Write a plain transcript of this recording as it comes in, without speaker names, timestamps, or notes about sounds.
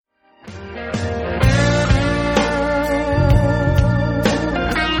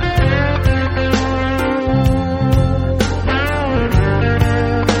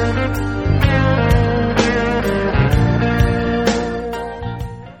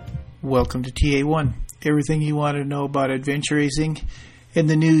Welcome to TA1. Everything you want to know about adventure racing in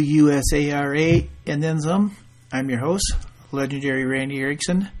the new USARA and then some. I'm your host, legendary Randy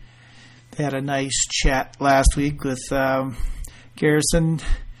Erickson. Had a nice chat last week with Garrison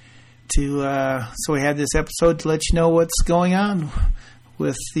so we had this episode to let you know what's going on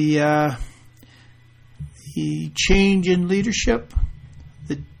with the change in leadership,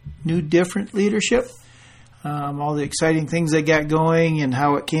 the new different leadership. All the exciting things they got going and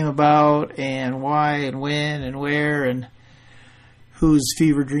how it came about and why and when and where and whose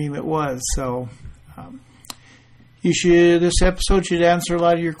fever dream it was. So this episode should answer a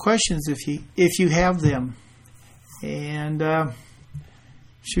lot of your questions if you have them. And other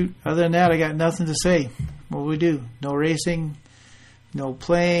than that, I got nothing to say. What will we do? No racing, no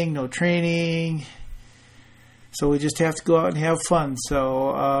playing, no training. So we just have to go out and have fun.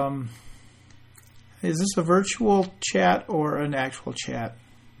 So is this a virtual chat or an actual chat?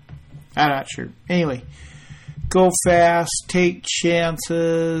 I'm not sure. Anyway, go fast, take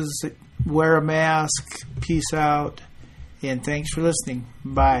chances, wear a mask, peace out, and thanks for listening.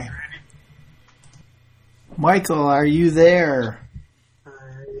 Bye. Michael, are you there? I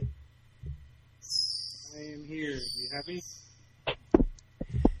am here. You happy?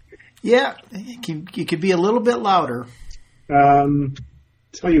 Yeah, you could be a little bit louder.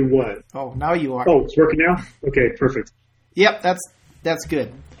 Tell you what. Oh, now you are. Oh, it's working now? Okay, perfect. Yep, that's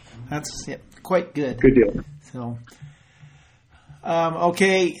good. That's quite good. Good deal. So,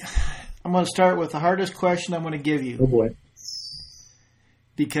 okay, I'm going to start with the hardest question I'm going to give you. Oh boy.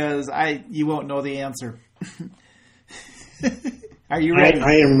 Because you won't know the answer. Are you ready?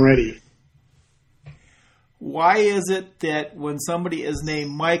 I am ready. Why is it that when somebody is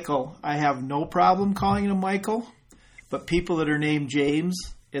named Michael, I have no problem calling him Michael? But people that are named James,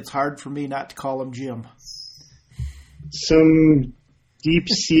 it's hard for me not to call them Jim. Some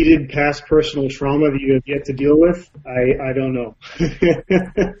deep-seated past personal trauma that you have yet to deal with? I don't know.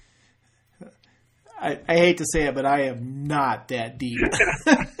 I hate to say it, but I am not that deep.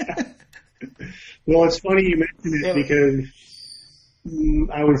 Well, it's funny you mention it because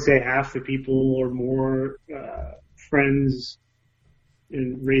I would say half the people or more friends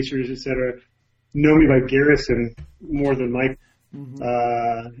and racers, etc., know me by Garrison more than Mike. Mm-hmm.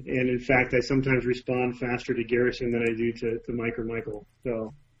 And in fact, I sometimes respond faster to Garrison than I do to Mike or Michael.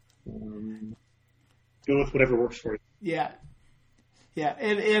 So go with whatever works for you. Yeah. Yeah.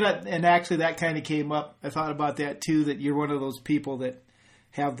 And actually that kind of came up. I thought about that too, that you're one of those people that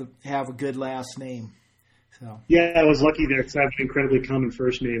have a good last name. So yeah, I was lucky there because I have an incredibly common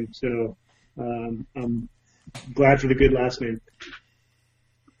first name. So I'm glad for the good last name.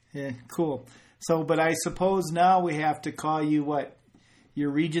 Yeah, cool. So, but I suppose now we have to call you what?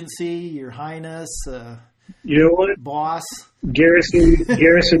 Your Regency, Your Highness, you know what? Boss. Garrison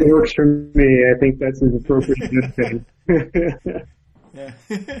works for me. I think that's an appropriate thing. Yeah.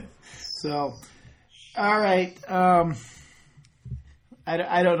 So, all right. I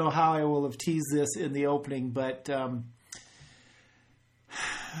don't know how I will have teased this in the opening, but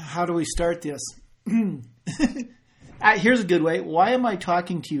how do we start this? Here's a good way. Why am I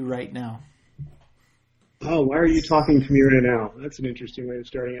talking to you right now? Oh, why are you talking to me right now? That's an interesting way of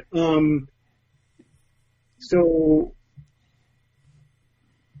starting it. So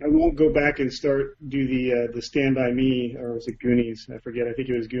I won't go back and do the Stand By Me, or was it Goonies? I forget. I think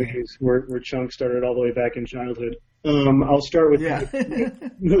it was Goonies, where Chunk started all the way back in childhood. I'll start with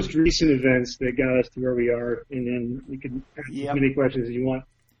the most recent events that got us to where we are, and then we can ask as many questions as you want.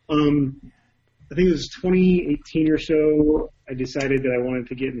 I think it was 2018 or so, I decided that I wanted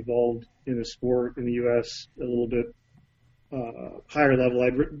to get involved in the sport in the U.S. a little bit higher level.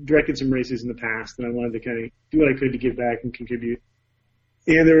 I'd directed some races in the past, and I wanted to kind of do what I could to give back and contribute.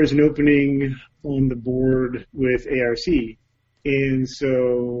 And there was an opening on the board with ARC, and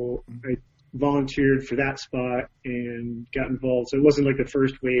so I volunteered for that spot and got involved. So it wasn't like the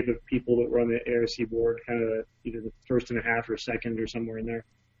first wave of people that were on the ARC board, kind of either the first and a half or second or somewhere in there.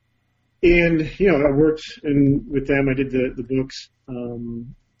 And, I worked with them. I did the books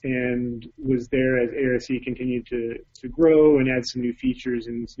and was there as ARC continued to grow and add some new features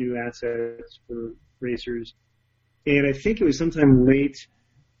and some new assets for racers. And I think it was sometime late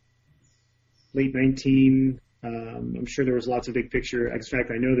 19. I'm sure there was lots of big picture. In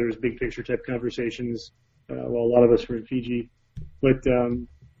fact, I know there was big picture type conversations while a lot of us were in Fiji. But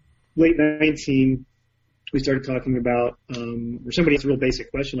late 19, we started talking about, or somebody asked a real basic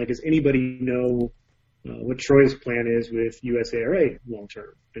question, like, does anybody know what Troy's plan is with USARA long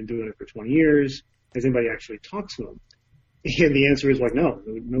term? Been doing it for 20 years. Has anybody actually talked to him? And the answer is like, no,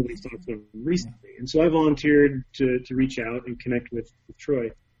 nobody's talked to him recently. And so I volunteered to reach out and connect with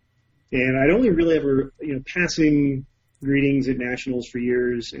Troy. And I'd only really ever, passing greetings at nationals for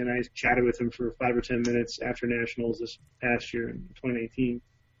years, and I chatted with him for 5 or 10 minutes after nationals this past year in 2018.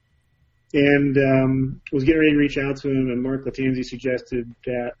 And was getting ready to reach out to him, and Mark Latanzi suggested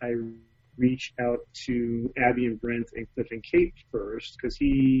that I reach out to Abby and Brent and Cliff and Kate first, because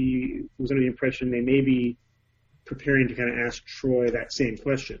he was under the impression they may be preparing to kind of ask Troy that same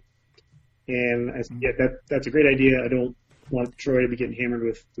question. And I said, yeah, that's a great idea. I don't want Troy to be getting hammered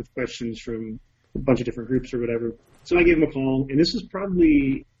with questions from a bunch of different groups or whatever. So I gave him a call, and this was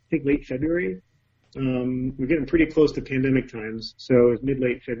probably, I think, late February. We're getting pretty close to pandemic times, so it was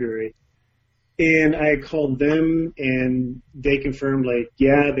mid-late February. And I called them, and they confirmed,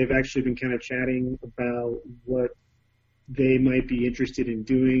 they've actually been kind of chatting about what they might be interested in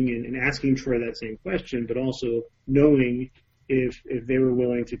doing and asking Troy that same question, but also knowing if they were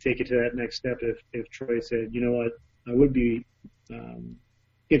willing to take it to that next step if Troy said, you know what, I would be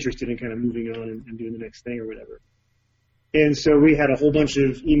interested in kind of moving on and doing the next thing or whatever. And so we had a whole bunch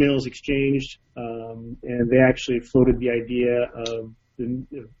of emails exchanged, and they actually floated the idea of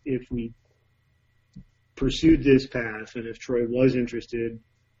if we pursued this path, and if Troy was interested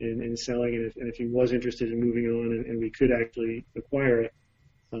in selling it, and if he was interested in moving on, and we could actually acquire it,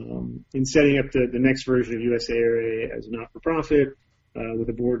 in setting up the next version of USARA as a not-for-profit with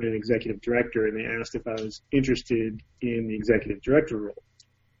a board and executive director, and they asked if I was interested in the executive director role.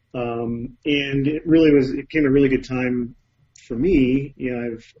 And it came a really good time for me.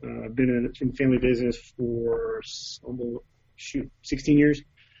 I've been in family business for 16 years.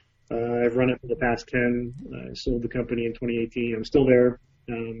 I've run it for the past 10. I sold the company in 2018. I'm still there.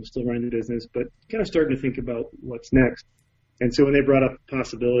 I'm still running the business, but kind of starting to think about what's next. And so when they brought up the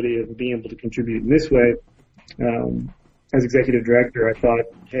possibility of being able to contribute in this way, as executive director, I thought,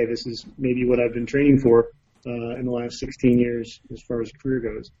 hey, this is maybe what I've been training for in the last 16 years as far as career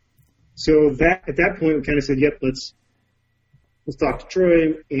goes. So at that point, we kind of said, yep, let's talk to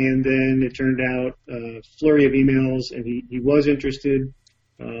Troy. And then it turned out a flurry of emails, and he was interested.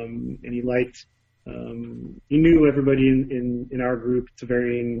 And he liked, he knew everybody in our group to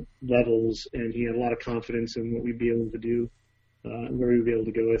varying levels, and he had a lot of confidence in what we'd be able to do, where we'd be able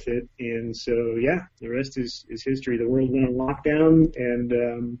to go with it. And so, the rest is history. The world went on lockdown,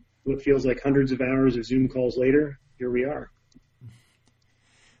 and what feels like hundreds of hours of Zoom calls later, here we are.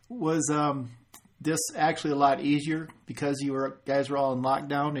 Was this actually a lot easier because you guys were all in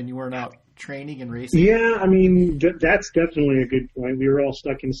lockdown and you weren't out training and racing? Yeah, I mean, that's definitely a good point. We were all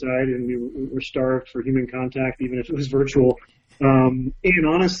stuck inside, and we were starved for human contact, even if it was virtual. And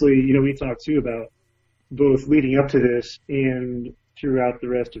honestly, we talked too about both leading up to this and throughout the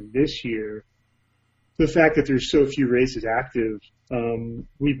rest of this year, the fact that there's so few races active.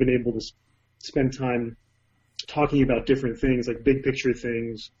 We've been able to spend time talking about different things, like big picture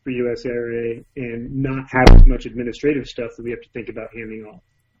things for USARA, and not have as much administrative stuff that we have to think about handing off.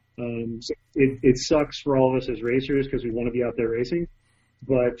 So it sucks for all of us as racers because we want to be out there racing,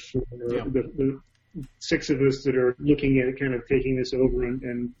 but for the 6 of us that are looking at kind of taking this over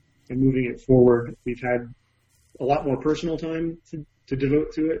and moving it forward, we've had a lot more personal time to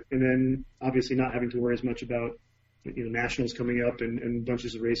devote to it, and then obviously not having to worry as much about nationals coming up and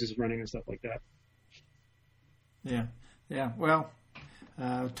bunches of races running and stuff like that. Yeah. Well,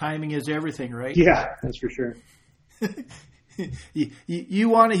 timing is everything, right? Yeah, that's for sure. You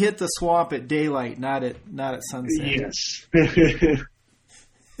want to hit the swamp at daylight, not at sunset. Yes.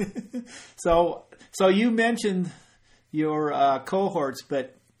 So you mentioned your cohorts,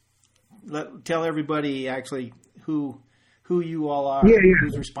 but tell everybody actually who you all are,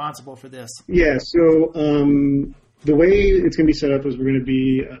 who's responsible for this. Yeah. So the way it's going to be set up is we're going to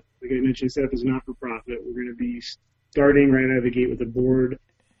be, like I mentioned, set up as a not-for-profit. We're going to be starting right out of the gate with a board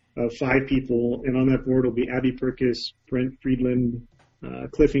of 5 people, and on that board will be Abby Purkis, Brent Friedland,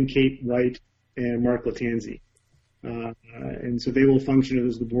 Cliff and Kate Wright, and Mark Latanzi. And so they will function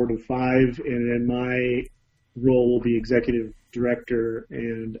as the board of 5, and then my role will be executive director,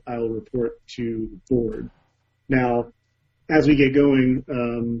 and I'll report to the board. Now, as we get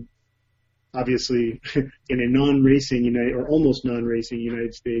going, obviously, in a non-racing or almost non-racing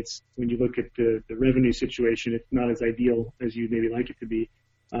United States, when you look at the revenue situation, it's not as ideal as you'd maybe like it to be.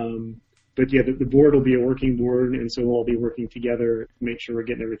 But the board will be a working board, and so we'll all be working together to make sure we're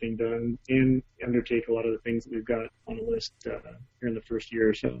getting everything done and undertake a lot of the things that we've got on the list here in the first year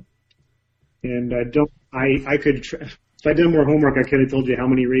or so. And I could, if I'd done more homework, I could have told you how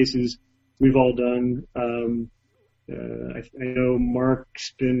many races we've all done. I know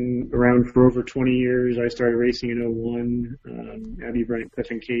Mark's been around for over 20 years. I started racing in 2001. Abby, Brent,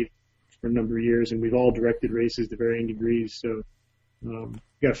 Cliff, and Kate for a number of years, and we've all directed races to varying degrees. So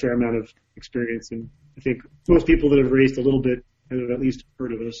Got a fair amount of experience, and I think most people that have raced a little bit have at least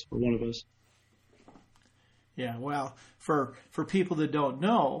heard of us or one of us. Yeah, well, for people that don't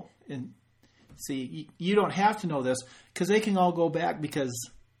know, and see, you don't have to know this because they can all go back because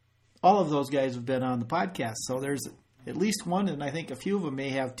all of those guys have been on the podcast. So there's at least one, and I think a few of them may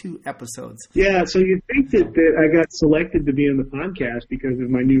have 2 episodes. Yeah, so you'd think that I got selected to be on the podcast because of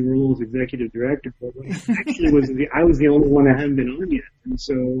my new role as executive director, but actually I was the only one that hadn't been on yet, and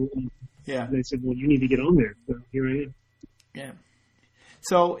so they said, well, you need to get on there. So here I am. Yeah.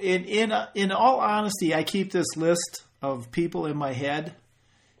 So in all honesty, I keep this list of people in my head,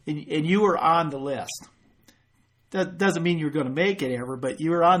 and you were on the list. That doesn't mean you're going to make it ever, but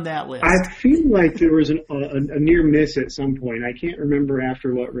you were on that list. I feel like there was a near miss at some point. I can't remember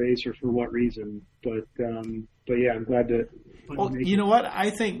after what race or for what reason, but yeah, I'm glad to. Well, you know what? I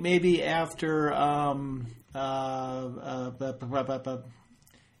think maybe after Em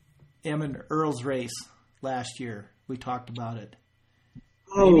and Earl's race last year, we talked about it.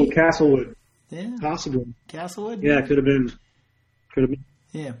 Oh, maybe? Castlewood. Yeah. Possibly. Castlewood? Yeah, it could have been.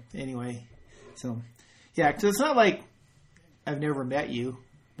 Yeah, anyway. So, yeah, because it's not like I've never met you,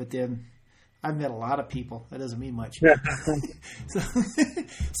 but then I've met a lot of people. That doesn't mean much.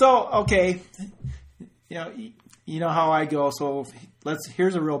 So okay. You know how I go, so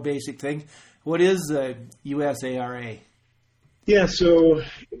here's a real basic thing. What is the USARA? Yeah, so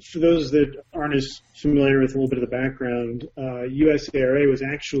for those that aren't as familiar with a little bit of the background, USARA was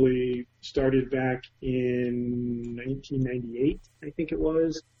actually started back in 1998, I think it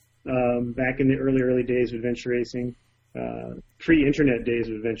was, back in the early days of adventure racing, pre-internet days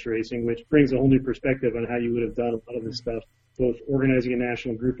of adventure racing, which brings a whole new perspective on how you would have done a lot of this stuff, both organizing a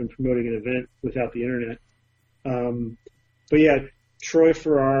national group and promoting an event without the internet. But yeah, Troy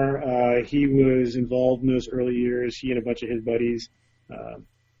Farrar, he was involved in those early years. He and a bunch of his buddies,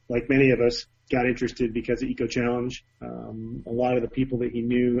 like many of us, got interested because of Eco Challenge. A lot of the people that he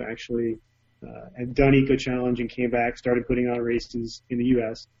knew actually had done Eco Challenge and came back, started putting on races in the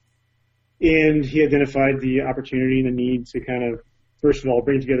U.S. And he identified the opportunity and the need to kind of, first of all,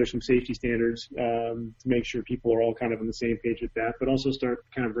 bring together some safety standards to make sure people are all kind of on the same page with that, but also start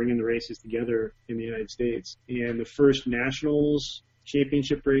kind of bringing the races together in the United States. And the first Nationals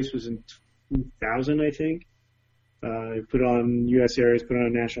championship race was in 2000, I think. USARA's put on a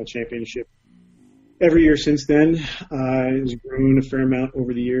national championship every year since then. It has grown a fair amount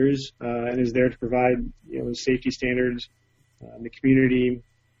over the years and is there to provide safety standards, the community,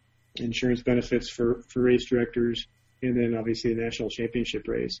 insurance benefits for race directors, and then obviously the national championship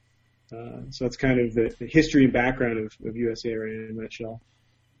race. So that's kind of the history and background of USARA in a nutshell.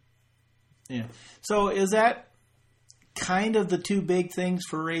 Yeah. So is that kind of the 2 big things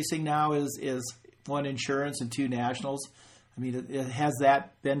for racing now is 1, insurance, and 2, nationals? I mean, has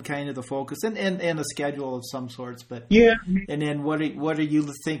that been kind of the focus and a schedule of some sorts? But yeah. And then what are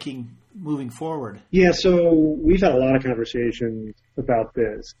you thinking moving forward? Yeah, so we've had a lot of conversations about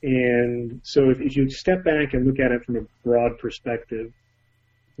this. And so if you step back and look at it from a broad perspective,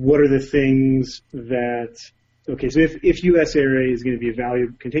 what are the things that, okay, so if USARA is going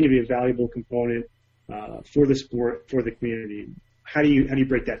to continue to be a valuable component for the sport, for the community, how do you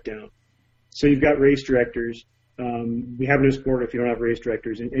break that down? So you've got race directors. We have no sport if you don't have race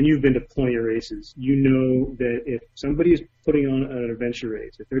directors, and you've been to plenty of races. You know that if somebody is putting on an adventure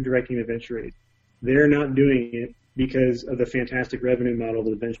race, if they're directing an adventure race, they're not doing it because of the fantastic revenue model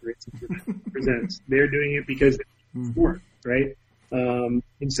that adventure racing presents. They're doing it because they sport, right?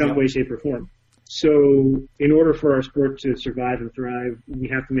 In some way, shape, or form. So in order for our sport to survive and thrive, we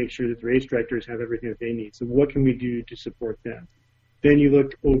have to make sure that the race directors have everything that they need. So what can we do to support them? Then you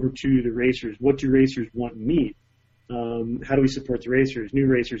look over to the racers. What do racers want and need? How do we support the racers, new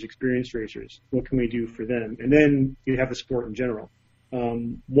racers, experienced racers? What can we do for them? And then you have the sport in general.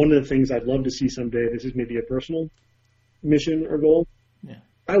 One of the things I'd love to see someday, this is maybe a personal mission or goal. Yeah.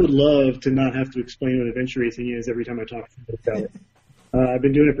 I would love to not have to explain what adventure racing is every time I talk to people about it. I've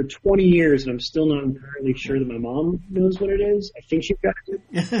been doing it for 20 years, and I'm still not entirely sure that my mom knows what it is. I think she's got it.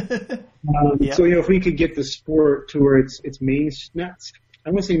 Yep. So, if we could get the sport to where it's I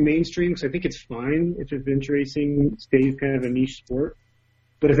want to say mainstream, because I think it's fine if adventure racing stays kind of a niche sport.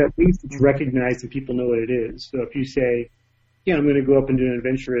 But if at least it's recognized and people know what it is. So if you say, yeah, I'm going to go up and do an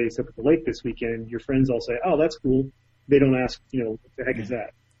adventure race up at the lake this weekend, your friends all say, oh, that's cool. They don't ask, what the heck is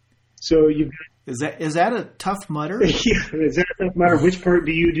that? So you've got... Is that a Tough Mudder? Yeah, is that a Tough Mudder? Which part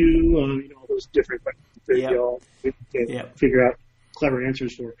do you do? All those different questions that you all can figure out clever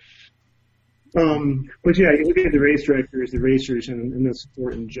answers for. But yeah, you look at the race directors, the racers, and the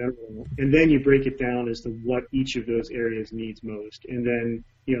sport in general, and then you break it down as to what each of those areas needs most. And then,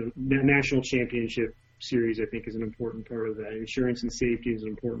 national championship series, I think, is an important part of that. Insurance and safety is an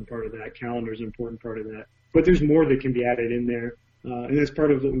important part of that. Calendar is an important part of that. But there's more that can be added in there. And that's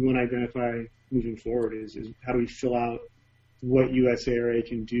part of what we want to identify moving forward is how do we fill out what USARA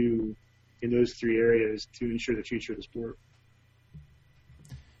can do in those three areas to ensure the future of the sport.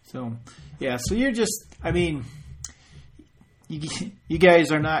 So, yeah, so you're just, I mean, you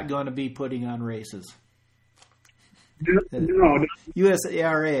guys are not going to be putting on races. No.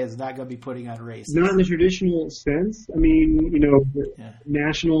 USARA is not going to be putting on races. Not in the traditional sense. I mean,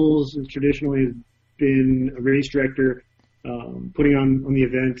 Nationals traditionally has been a race director putting on the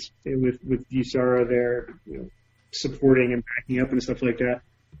event with USARA there, supporting and backing up and stuff like that.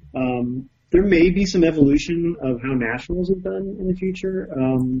 There may be some evolution of how nationals have done in the future,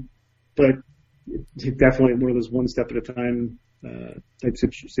 but it's definitely one of those one step at a time type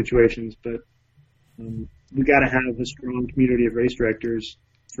situations. But we got to have a strong community of race directors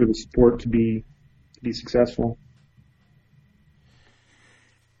for the sport to be successful.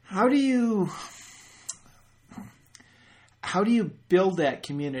 How do you build that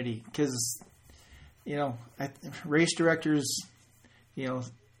community? Because race directors,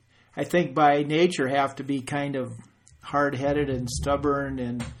 I think by nature have to be kind of hard-headed and stubborn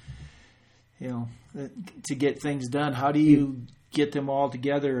and, to get things done. How do you get them all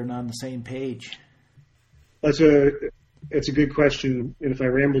together and on the same page? That's a good question. And if I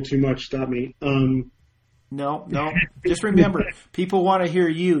ramble too much, stop me. No. Just remember, people want to hear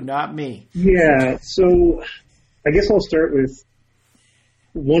you, not me. Yeah. So I guess I'll start with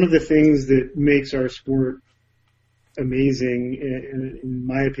one of the things that makes our sport amazing, and in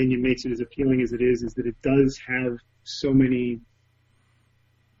my opinion makes it as appealing as it is that it does have so many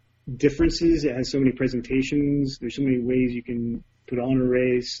differences. It has so many presentations. There's so many ways you can put on a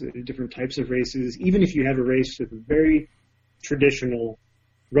race, different types of races. Even if you have a race with a very traditional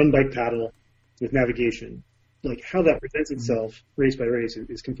run, bike, paddle with navigation, like how that presents itself race by race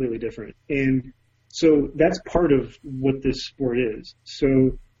is completely different. And so that's part of what this sport is.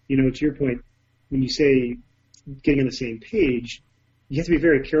 So, to your point, when you say getting on the same page, you have to be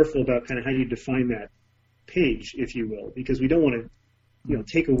very careful about kind of how you define that page, if you will, because we don't want to,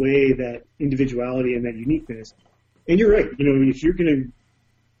 take away that individuality and that uniqueness. And you're right. If you're going to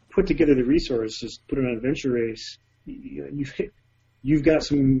put together the resources, put it on an adventure race, you've got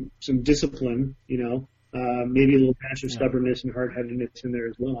some discipline, maybe a little dash of stubbornness and hard-headedness in there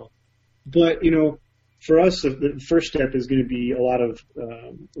as well. But, for us, the first step is going to be a lot of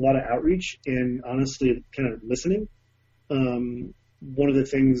outreach and honestly kind of listening. One of the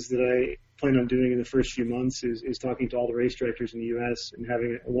things that I plan on doing in the first few months is talking to all the race directors in the U.S. and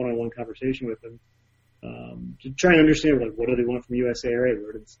having a one-on-one conversation with them to try and understand what do they want from USARA,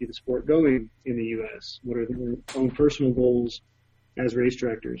 where do they see the sport going in the U.S., what are their own personal goals as race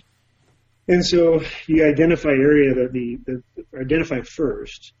directors. And so you identify identify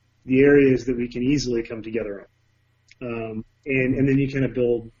first the areas that we can easily come together on. And then you kind of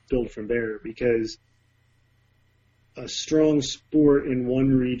build from there, because a strong sport in one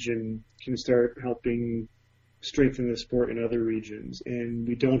region can start helping strengthen the sport in other regions. And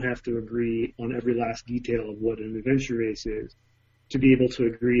we don't have to agree on every last detail of what an adventure race is to be able to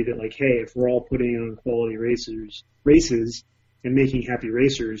agree that, hey, if we're all putting on quality races and making happy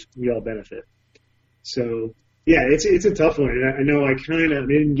racers, we all benefit. So, yeah, it's a tough one. I know I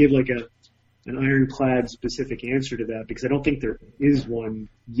didn't give an ironclad specific answer to that, because I don't think there is one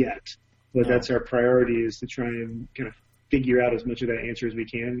yet. But that's our priority, is to try and kind of figure out as much of that answer as we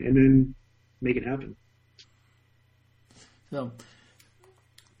can and then make it happen. So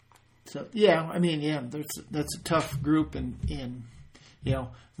yeah, that's a tough group, and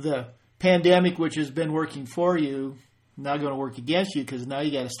the pandemic, which has been working for you, not going to work against you, because now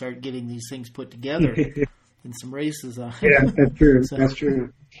you got to start getting these things put together and some races on. Yeah, that's true. That's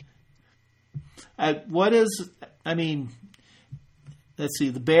true. Let's see.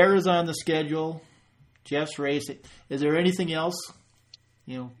 The Bear is on the schedule. Jeff's race. Is there anything else,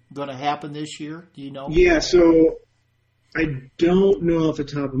 going to happen this year? Do you know? Yeah. So I don't know off the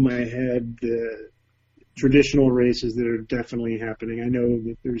top of my head the traditional races that are definitely happening. I know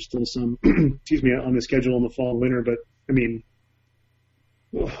that there's still some, on the schedule in the fall and winter, but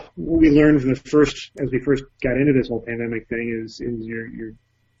what we learned as we first got into this whole pandemic thing is your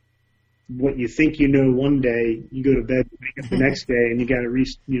what you think one day, you go to bed, wake up the next day, and you got to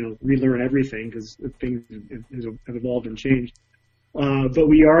relearn everything, because things have evolved and changed. But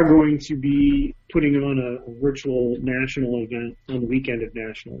we are going to be putting on a virtual national event on the weekend of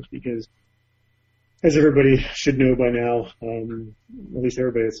nationals, because as everybody should know by now, at least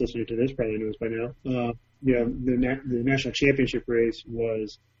everybody that's listening to this probably knows by now, the national championship race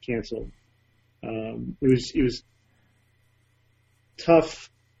was canceled. It was tough.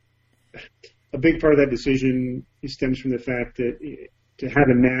 A big part of that decision stems from the fact that to have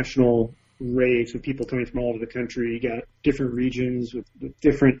a national race with people coming from all over the country, you got different regions with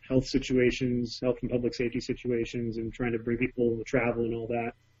different health situations, health and public safety situations, and trying to bring people to travel and all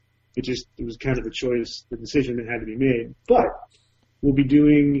that. It was kind of the decision that had to be made. But we'll be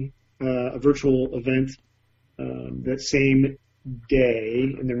doing a virtual event that same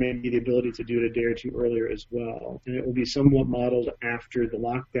day, and there may be the ability to do it a day or two earlier as well. And it will be somewhat modeled after the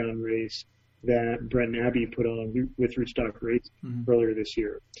lockdown race that Brent and Abby put on with Rootstock Race earlier this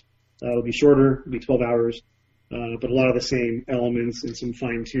year. It'll be shorter, it'll be 12 hours, but a lot of the same elements and some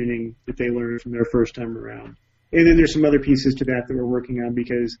fine-tuning that they learned from their first time around. And then there's some other pieces to that we're working on,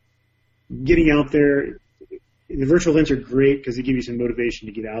 because getting out there, the virtual events are great because they give you some motivation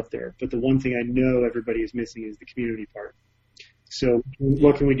to get out there. But the one thing I know everybody is missing is the community part. So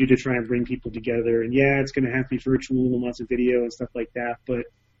what can we do to try and bring people together? And yeah, it's going to have to be virtual and lots of video and stuff like that, but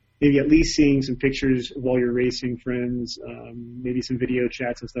maybe at least seeing some pictures of all your racing friends, maybe some video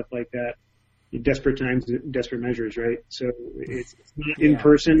chats and stuff like that. Desperate times, desperate measures, right? So it's not in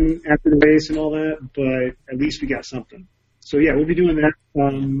person after the race and all that, but at least we got something. So yeah, we'll be doing that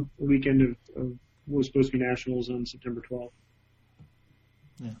the weekend of what was supposed to be nationals on September 12th.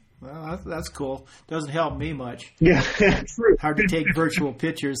 Yeah, well, that's cool. Doesn't help me much. Yeah, true. Hard to take virtual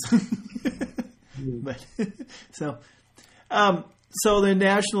pictures. But so the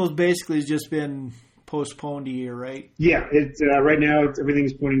nationals basically has just been postponed a year, right? Yeah, right now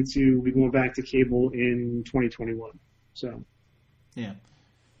everything's pointing to we going back to cable in 2021. So yeah,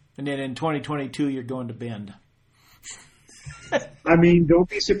 and then in 2022 you're going to Bend. I mean, don't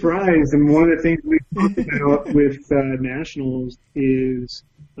be surprised. And one of the things we've talked about with nationals is,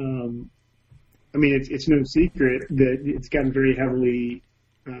 it's no secret that it's gotten very heavily,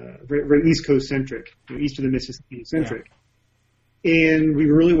 very East Coast centric, east of the Mississippi centric. Yeah. And we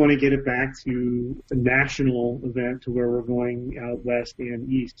really want to get it back to a national event to where we're going out west and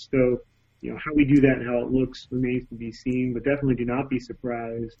east. So, how we do that and how it looks remains to be seen, but definitely do not be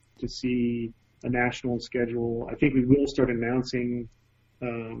surprised to see a national schedule. I think we will start announcing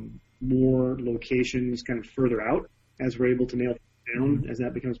more locations kind of further out as we're able to nail it down as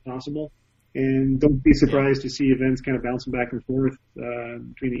that becomes possible. And don't be surprised to see events kind of bouncing back and forth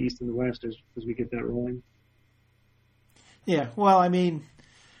between the East and the West as we get that rolling. Yeah, well, I mean,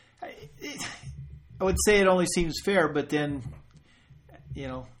 I would say it only seems fair, but then,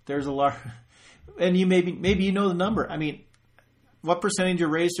 there's a lot, and maybe you know the number. I mean, what percentage of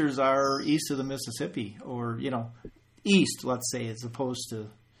racers are east of the Mississippi, or east, let's say, as opposed to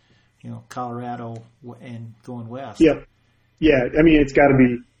Colorado and going west? Yeah. I mean, it's got to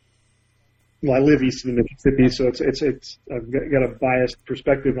be. Well, I live east of the Mississippi, so it's I've got a biased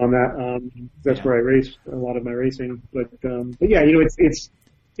perspective on that. That's where I race a lot of my racing. But yeah, it's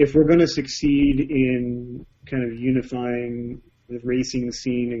if we're going to succeed in kind of unifying the racing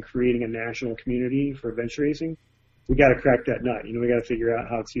scene and creating a national community for adventure racing, we got to crack that nut. We got to figure out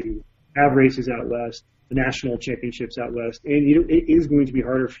how to have races out west, the national championships out west, and it is going to be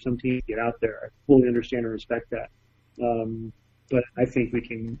harder for some teams to get out there. I fully understand and respect that, but I think we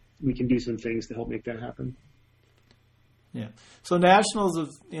can do some things to help make that happen. Yeah. So nationals have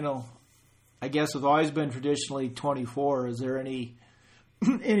I guess have always been traditionally 24. Is there any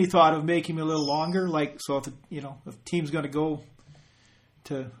thought of making it a little longer? Like, so if if a team's going to go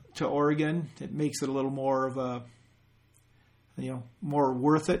to Oregon, it makes it a little more of a more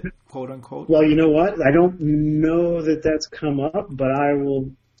worth it, quote unquote. Well, you know what? I don't know that that's come up, but I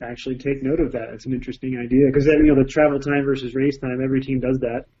will actually take note of that. It's an interesting idea because the travel time versus race time, every team does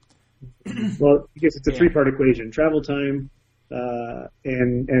that. Well, I guess it's a three-part equation: travel time,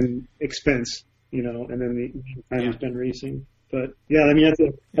 and expense, and then the time spent racing. But yeah, I mean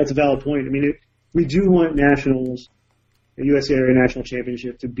that's a valid point. I mean, we do want nationals, a USA Area National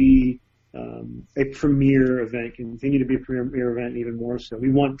Championship, to be a premier event, continue to be a premier event, and even more so.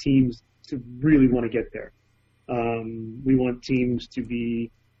 We want teams to really want to get there. We want teams to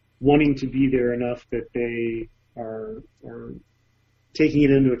be wanting to be there enough that they are taking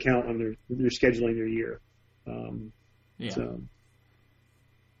it into account on their scheduling their year. So.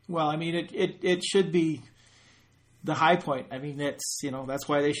 Well, I mean, it should be the high point. I mean, that's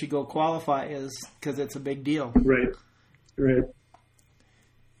why they should go qualify, is because it's a big deal. Right.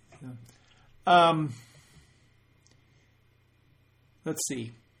 Let's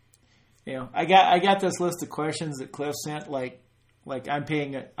see. I got this list of questions that Cliff sent. Like, like I'm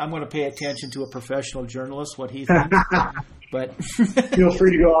going to pay attention to a professional journalist, what he thinks. But feel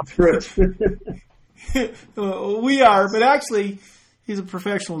free to go off script. We are, but actually, he's a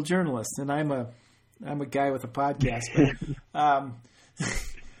professional journalist, and I'm a guy with a podcast. But,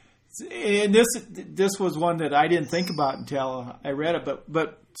 and this was one that I didn't think about until I read it.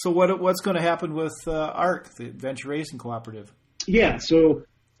 But so what's going to happen with ARC, the Adventure Racing Cooperative? Yeah, so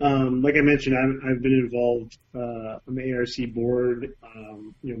like I mentioned, I've been involved on the ARC board.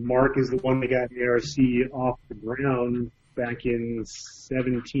 Mark is the one that got the ARC off the ground back in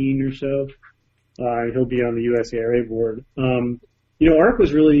 17 or so. He'll be on the USARA board. ARC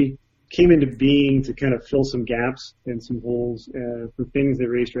came into being to kind of fill some gaps and some holes for things that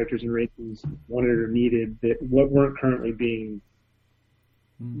race directors and races wanted or needed that weren't currently being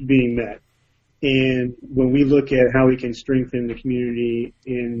met. And when we look at how we can strengthen the community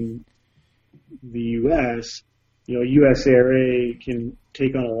in the U.S., USARA can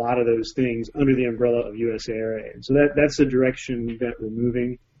take on a lot of those things under the umbrella of USARA. And so that's the direction that we're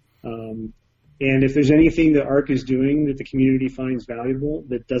moving. And if there's anything that ARC is doing that the community finds valuable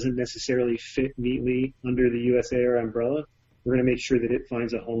that doesn't necessarily fit neatly under the USARA umbrella, we're going to make sure that it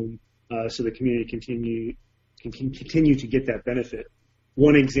finds a home so the community can continue to get that benefit.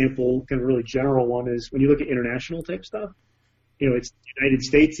 One example, kind of really general one, is when you look at international type stuff, it's the United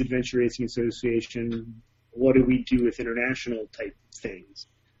States Adventure Racing Association. What do we do with international type things?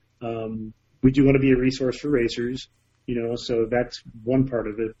 We do want to be a resource for racers, so that's one part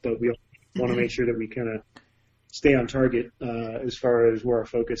of it, but we also want to make sure that we kind of stay on target as far as where our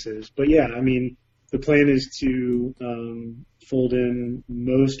focus is. But yeah, the plan is to fold in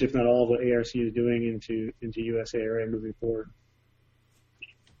most, if not all, of what ARC is doing into USARA moving forward.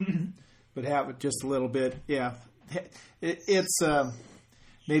 But have it just a little bit, yeah. It's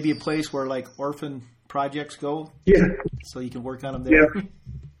maybe a place where like orphan projects go. Yeah. So you can work on them there.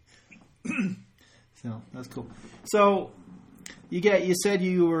 Yeah. So that's cool. So you said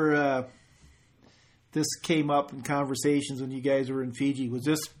you were. This came up in conversations when you guys were in Fiji. Was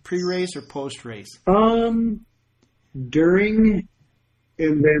this pre-race or post-race? During and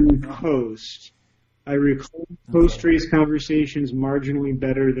then post. I recall post-race conversations marginally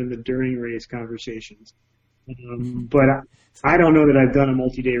better than the during-race conversations. But I don't know that I've done a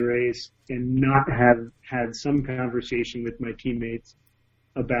multi-day race and not have had some conversation with my teammates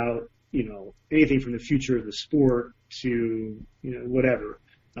about, anything from the future of the sport to, whatever.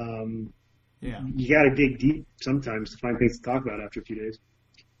 Yeah. You got to dig deep sometimes to find things to talk about after a few days.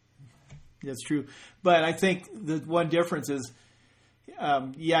 That's true. But I think the one difference is,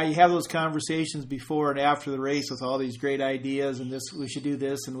 you have those conversations before and after the race with all these great ideas and this, we should do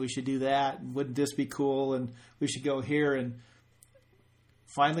this and we should do that. And wouldn't this be cool? And we should go here. And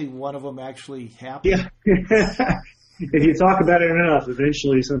finally, one of them actually happened. Yeah. If you talk about it enough,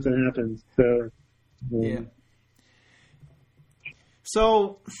 eventually something happens. So, yeah.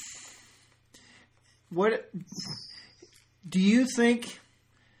 So, what do you think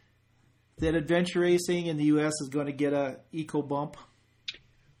that adventure racing in the U.S. is going to get a eco bump?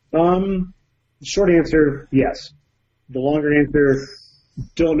 Short answer, yes. The longer answer,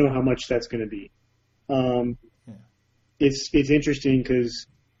 don't know how much that's going to be. It's interesting because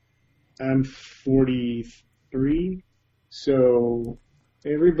I'm 43, so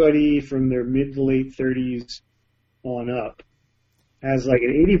everybody from their mid to late 30s on up has like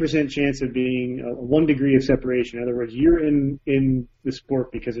an 80% chance of being a 1 degree of separation. In other words, you're in the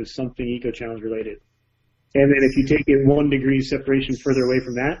sport because of something eco-challenge related. And then if you take it 1 degree separation further away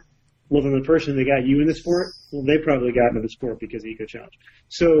from that, well, then the person that got you in the sport, well, they probably got into the sport because of eco-challenge.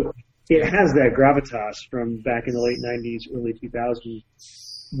 So it has that gravitas from back in the late 90s, early 2000s.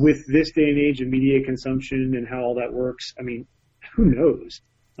 With this day and age of media consumption and how all that works, who knows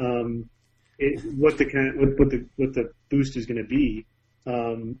what the boost is going to be.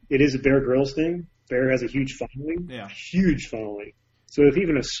 It is a Bear Grylls thing. Bear has a huge following. Yeah. Huge following. So if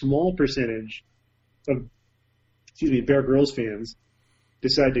even a small percentage of, Bear Grylls fans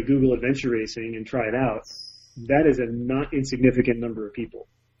decide to Google adventure racing and try it out, that is a not insignificant number of people.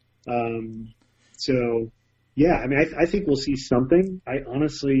 I think we'll see something. I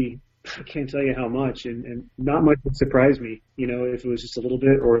honestly can't tell you how much, and not much would surprise me, if it was just a little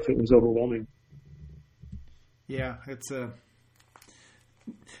bit or if it was overwhelming. Yeah, it's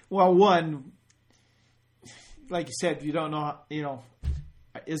one, like you said, you don't know,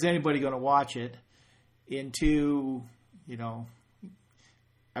 is anybody going to watch it? And two,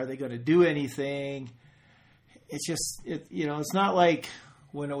 are they going to do anything? It's just, it's not like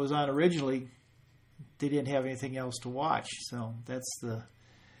when it was on originally, they didn't have anything else to watch. So that's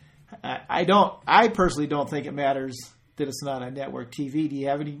I personally don't think it matters that it's not on network TV. Do you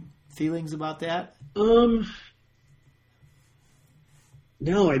have any feelings about that?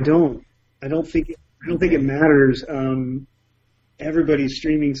 No, I don't. I don't think it matters. Everybody's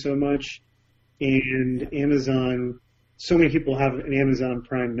streaming so much, and Amazon. So many people have an Amazon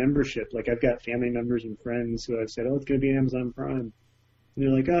Prime membership. Like I've got family members and friends who I've said, "Oh, it's going to be Amazon Prime," and they're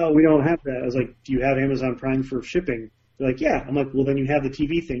like, "Oh, we don't have that." I was like, "Do you have Amazon Prime for shipping?" They're like, "Yeah." I'm like, "Well, then you have the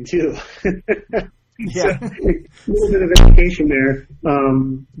TV thing too." Yeah, so, a little bit of education there.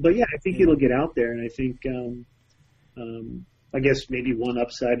 But yeah, I think it'll get out there, and I think. I guess maybe one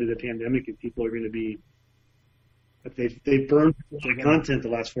upside to the pandemic is people are going to be, they've burned content the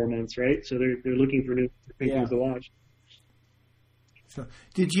last 4 months, right? So they're looking for new things to watch. So,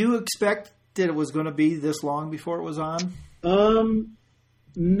 did you expect that it was going to be this long before it was on?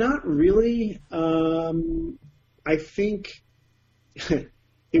 Not really. I think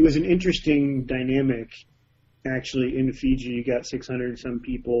it was an interesting dynamic. Actually, in Fiji, you got 600 and some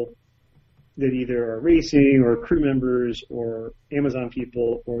people that either are racing or crew members or Amazon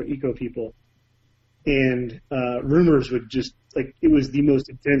people or eco people. And rumors would just, like, it was the most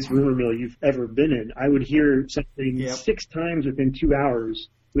intense rumor mill you've ever been in. I would hear something 6 times within 2 hours,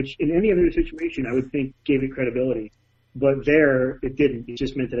 which in any other situation I would think gave it credibility. But there, it didn't. It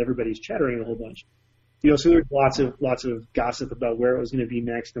just meant that everybody's chattering a whole bunch. So there's lots of gossip about where it was going to be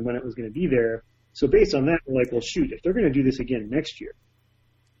next and when it was going to be there. So based on that, we're like, well, shoot, if they're going to do this again next year,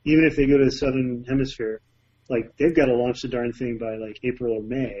 even if they go to the Southern Hemisphere, like they've got to launch the darn thing by like April or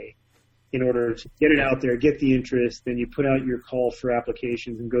May in order to get it out there, get the interest, then you put out your call for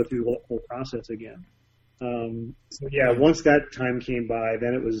applications and go through the whole process again. So yeah, once that time came by,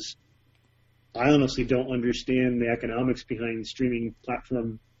 then it was, I honestly don't understand the economics behind streaming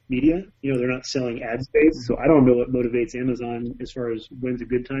platform media. They're not selling ad space, so I don't know what motivates Amazon as far as when's a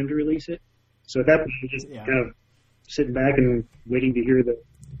good time to release it. So at that point, you're just kind of sitting back and waiting to hear the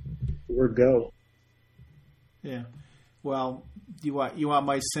word go. Yeah. Well, you want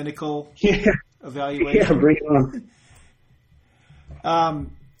my cynical evaluation? Yeah, bring it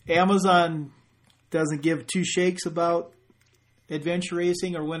on. Amazon doesn't give two shakes about adventure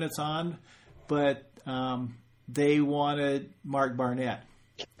racing or when it's on, but they wanted Mark Barnett.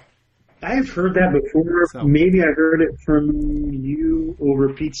 I've heard that before. So, maybe I heard it from you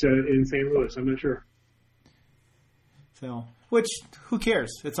over pizza in St. Louis. I'm not sure. So, which, who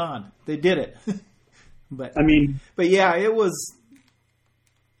cares? It's on. They did it. But yeah, it was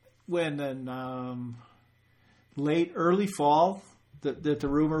when in early fall that the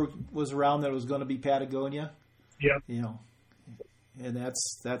rumor was around that it was going to be Patagonia. Yeah. And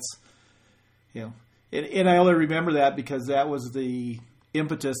that's and I only remember that because that was the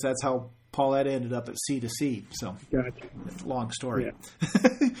impetus. That's how Paulette ended up at C2C. So, gotcha. Long story. Yeah.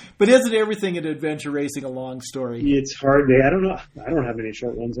 But isn't everything in adventure racing a long story? It's hard. I don't know. I don't have any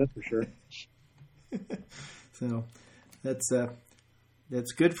short ones, that's for sure. So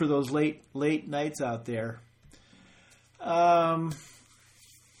that's good for those late nights out there. All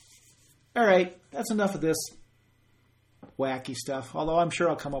right, that's enough of this wacky stuff. Although I'm sure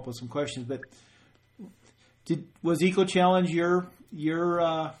I'll come up with some questions. But was Eco Challenge your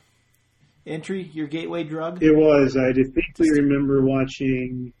entry, your gateway drug? It was. I distinctly remember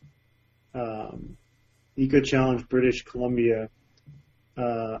watching Eco Challenge British Columbia.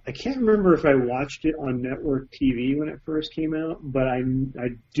 I can't remember if I watched it on network TV when it first came out, but I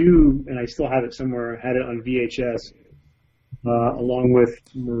do, and I still have it somewhere. I had it on VHS, along with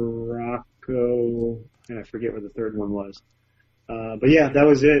Morocco, and I forget what the third one was. But yeah, that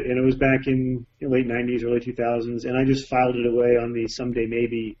was it, and it was back in the late 90s, early 2000s, and I just filed it away on the someday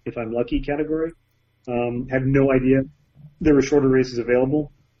maybe if I'm lucky category. Had no idea there were shorter races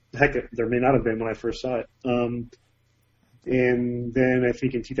available. Heck, there may not have been when I first saw it. And then I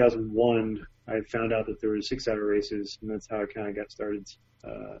think in 2001, I found out that there were 6-hour races, and that's how I kind of got started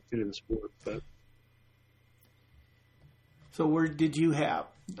into the sport. But so, where did you have?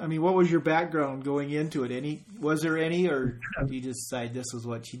 I mean, what was your background going into it? Was there any, or did you just decide this was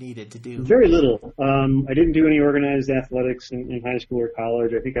what you needed to do? Very little. I didn't do any organized athletics in high school or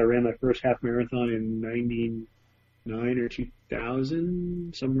college. I think I ran my first half marathon in 99 or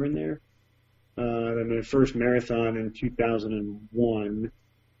 2000, somewhere in there. My first marathon in 2001.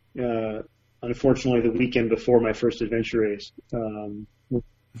 Unfortunately, the weekend before my first adventure race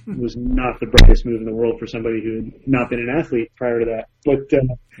was not the brightest move in the world for somebody who had not been an athlete prior to that. But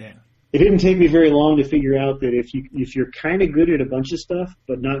it didn't take me very long to figure out that if you're kind of good at a bunch of stuff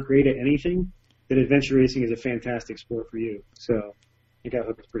but not great at anything, then adventure racing is a fantastic sport for you. So I got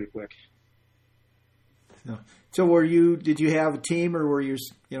hooked pretty quick. So did you have a team, or were you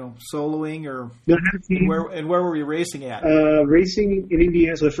soloing, or no, I had a team. Where were you racing at? Racing in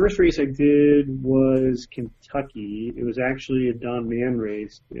Indiana. So the first race I did was Kentucky. It was actually a Don Mann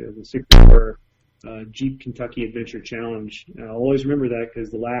race, the 6-hour Jeep Kentucky Adventure Challenge. I'll always remember that because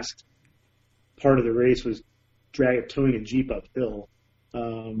the last part of the race was towing a Jeep uphill.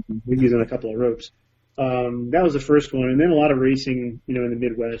 We used on a couple of ropes. That was the first one, and then a lot of racing, in the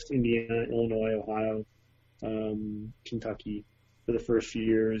Midwest, Indiana, Illinois, Ohio, Kentucky for the first few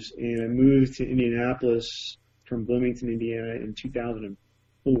years, and I moved to Indianapolis from Bloomington, Indiana in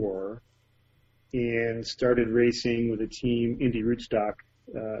 2004 and started racing with a team, Indy Rootstock.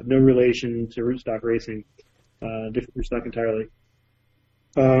 No relation to Rootstock Racing, different Rootstock entirely.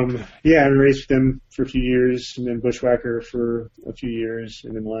 I raced with them for a few years, and then Bushwhacker for a few years,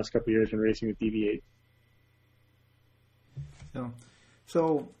 and then the last couple of years been racing with BB8.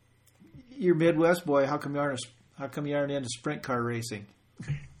 So you're Midwest boy. How come you aren't into sprint car racing?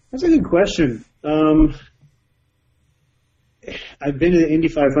 That's a good question. I've been to the Indy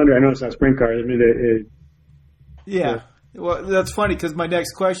 500. I know it's not sprint cars. I've been to yeah. Well, that's funny because my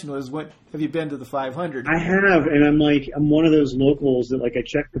next question was, "What have you been to the 500?" I have, and I'm one of those locals that I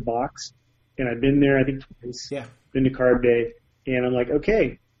check the box, and I've been there I think twice. Yeah. Been to Carb Day, and I'm like,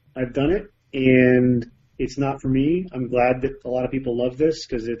 okay, I've done it, and it's not for me. I'm glad that a lot of people love this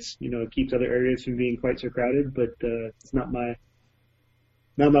because it's it keeps other areas from being quite so crowded, but it's not my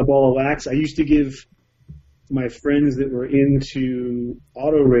ball of wax. I used to give my friends that were into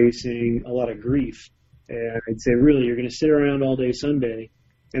auto racing a lot of grief. And I'd say, really, you're going to sit around all day Sunday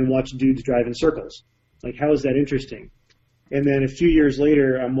and watch dudes drive in circles. How is that interesting? And then a few years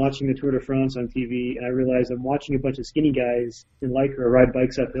later, I'm watching the Tour de France on TV, and I realize I'm watching a bunch of skinny guys in Lycra ride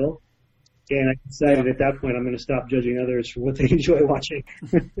bikes uphill. And I decided at that point I'm going to stop judging others for what they enjoy watching.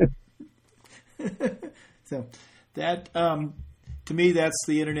 So that, to me, that's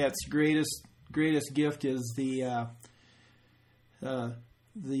the Internet's greatest gift is the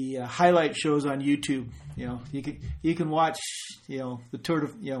highlight shows on YouTube. You can watch the Tour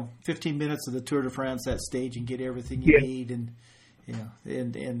de 15 minutes of the Tour de France, that stage, and get everything you need. And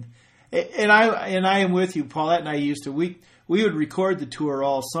I am with you. Paulette and I used to we would record the tour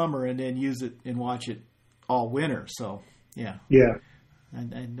all summer and then use it and watch it all winter. So yeah.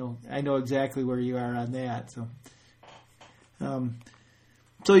 I know exactly where you are on that.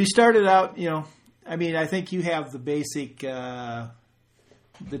 So you started out. I think you have the basic.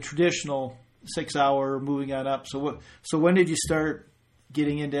 The traditional 6-hour moving on up. So when did you start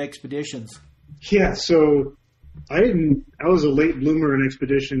getting into expeditions? Yeah, so I was a late bloomer in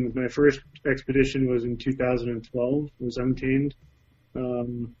expeditions. My first expedition was in 2012. It was Untamed.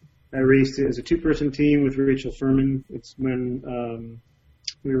 I raced it as a 2-person team with Rachel Furman. It's when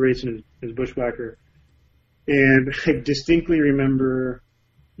we were racing as Bushwhacker. And I distinctly remember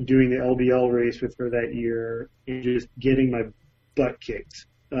doing the LBL race with her that year and just getting my butt kicked.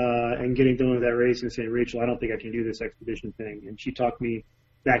 And getting done with that race and saying, Rachel, I don't think I can do this expedition thing. And she talked me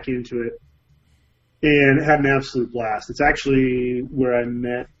back into it and had an absolute blast. It's actually where I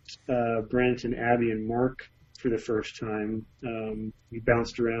met Brent and Abby and Mark for the first time. We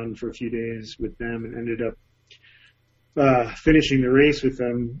bounced around for a few days with them and ended up finishing the race with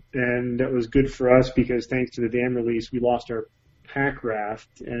them. And that was good for us because thanks to the dam release, we lost our pack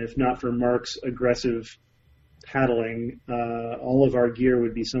raft. And if not for Mark's aggressive paddling, all of our gear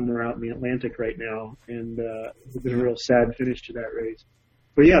would be somewhere out in the Atlantic right now, and it would been a real sad finish to that race.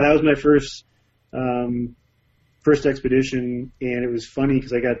 But yeah, that was my first expedition, and it was funny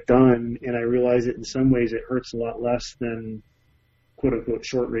because I got done and I realized that in some ways it hurts a lot less than quote unquote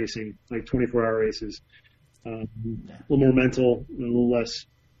short racing, like 24-hour races. A little more mental and a little less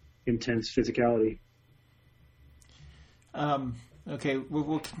intense physicality. Okay,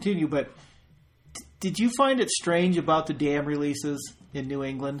 we'll continue, but did you find it strange about the dam releases in New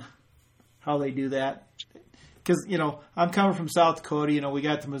England, how they do that? Because, I'm coming from South Dakota, we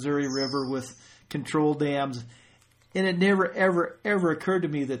got the Missouri River with control dams, and it never, ever, ever occurred to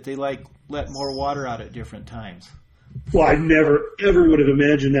me that they, let more water out at different times. Well, I never, ever would have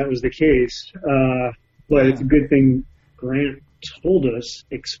imagined that was the case, but it's a good thing Grant told us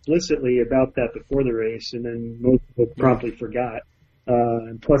explicitly about that before the race, and then most people promptly forgot.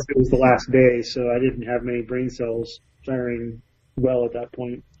 And plus, it was the last day, so I didn't have many brain cells firing well at that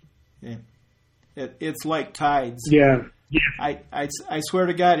point. Yeah, it's like tides. Yeah. I swear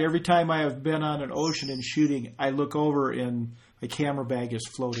to God, every time I have been on an ocean and shooting, I look over and my camera bag is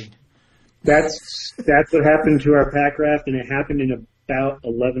floating. That's what happened to our pack raft, and it happened in about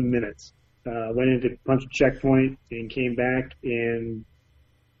 11 minutes. Went into punch checkpoint and came back, and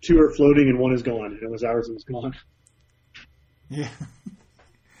two are floating and one is gone. And it was ours that was gone. Yeah.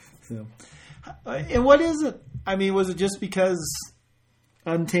 So, and what is it? I mean, was it just because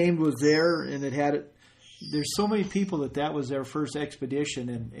Untamed was there and it had it? There's so many people that was their first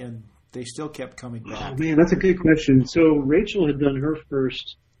expedition, and they still kept coming back. Oh, man, that's a good question. So Rachel had done her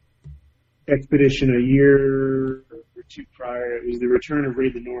first expedition a year or two prior. It was the Return of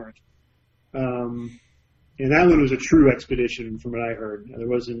Raid the North. And that one was a true expedition from what I heard. There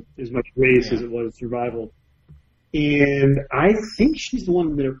wasn't as much race as it was survival. And I think she's the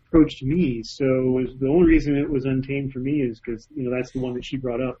one that approached me. So the only reason it was Untamed for me is because, that's the one that she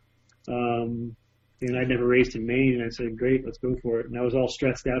brought up. And I'd never raced in Maine, and I said, great, let's go for it. And I was all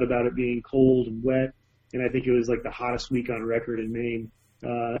stressed out about it being cold and wet, and I think it was like the hottest week on record in Maine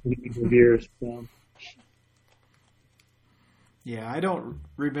in years. So. Yeah, I don't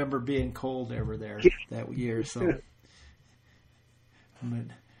remember being cold ever there that year. So, I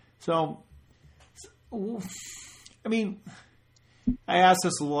mean, I ask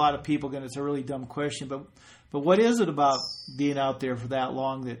this a lot of people, and it's a really dumb question, but what is it about being out there for that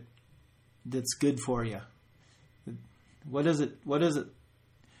long that's good for you? What does it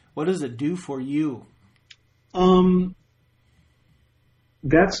do for you?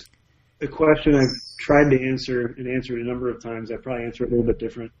 That's a question I've tried to answer and answered a number of times. I probably answer it a little bit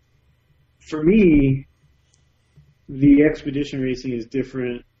different. For me, the expedition racing is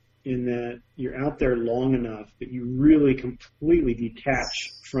different in that you're out there long enough that you really completely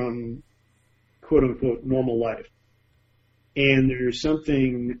detach from quote unquote normal life. And there's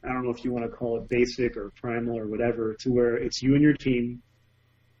something, I don't know if you want to call it basic or primal or whatever, to where it's you and your team,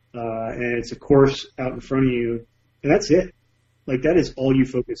 and it's a course out in front of you, and that's it. Like, that is all you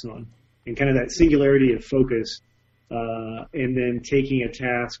focus on. And kind of that singularity of focus, and then taking a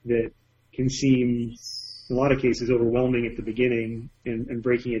task that can seem, in a lot of cases, overwhelming at the beginning, and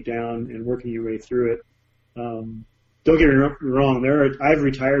breaking it down and working your way through it. Don't get me wrong, I've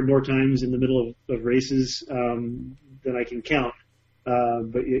retired more times in the middle of races than I can count.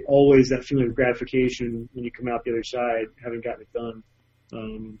 But always that feeling of gratification when you come out the other side, having gotten it done.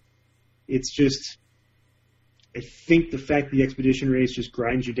 It's just, I think the fact the expedition race just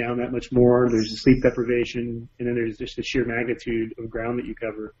grinds you down that much more. There's the sleep deprivation, and then there's just the sheer magnitude of ground that you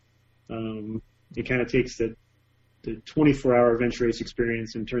cover. It kind of takes the 24-hour adventure race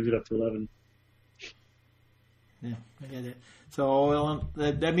experience and turns it up to 11. Yeah, I get it. So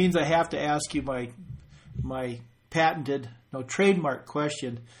that means I have to ask you my patented, trademark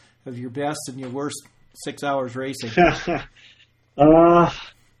question of your best and your worst 6 hours racing. Well,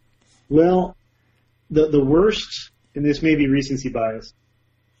 the worst, and this may be recency bias,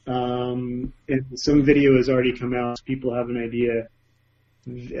 and some video has already come out, so people have an idea.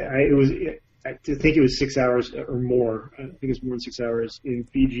 I think it was 6 hours or more. I think it's more than 6 hours in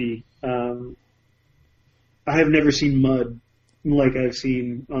Fiji. I have never seen mud like I've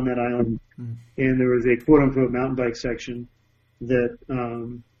seen on that island. Mm. And there was a quote-unquote mountain bike section that,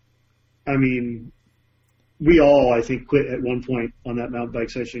 we all, I think, quit at one point on that mountain bike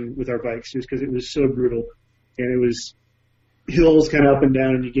section with our bikes just because it was so brutal. And it was hills kind of up and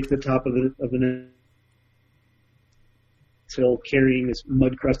down, and you get to the top of the hill carrying this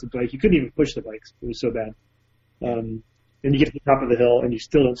mud-crusted bike. You couldn't even push the bikes. It was so bad. And you get to the top of the hill, and you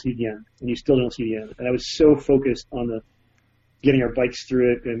still don't see the end. And you still don't see the end. And I was so focused on getting our bikes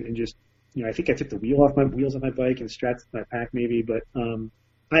through it, and just, I think I took the wheels off my bike and strapped my pack maybe, but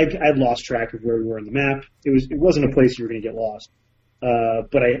I'd lost track of where we were on the map. It wasn't a place you were going to get lost.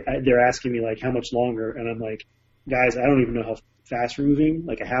 But they're asking me, like, how much longer? And I'm like, guys, I don't even know how fast we're moving,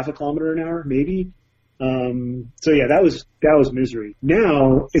 like a half a kilometer an hour, maybe. So yeah, that was misery.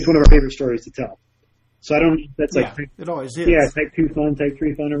 Now it's one of our favorite stories to tell. So I don't. That's like it always is. Yeah, type 2 fun, type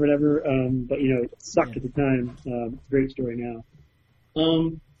 3 fun, or whatever. But it sucked at the time. Great story now.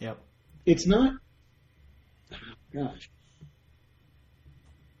 Yep. It's not. Oh, gosh.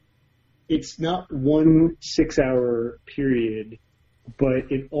 It's not 1 6 hour period,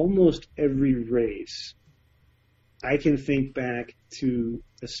 but in almost every race, I can think back to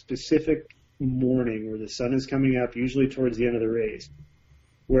a specific morning where the sun is coming up, usually towards the end of the race,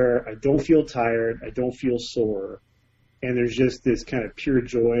 where I don't feel tired, I don't feel sore, and there's just this kind of pure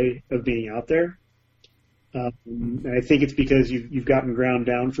joy of being out there. And I think it's because you've gotten ground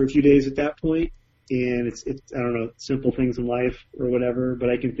down for a few days at that point, and it's I don't know, simple things in life or whatever, but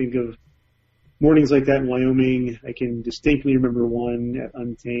I can think of mornings like that in Wyoming. I can distinctly remember one at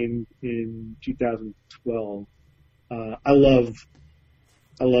Untamed in 2012. I love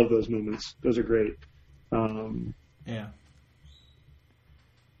those moments. Those are great. Yeah.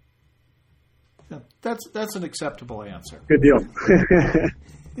 That's an acceptable answer. Good deal.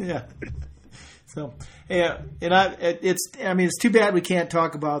 Yeah. So, yeah, and it's too bad we can't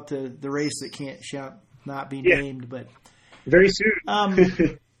talk about the race that shall not be named, but very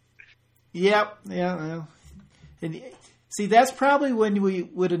soon. Yeah. And see, that's probably when we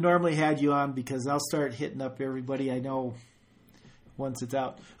would have normally had you on, because I'll start hitting up everybody I know once it's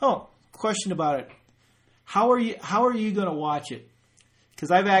out. Oh, question about it. How are you going to watch it? Because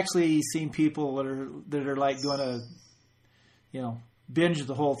I've actually seen people that are like going to, binge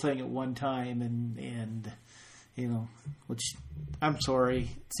the whole thing at one time, and which I'm sorry,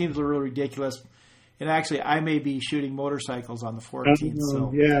 it seems a little ridiculous. And actually, I may be shooting motorcycles on the 14th.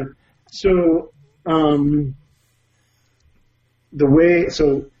 So yeah. So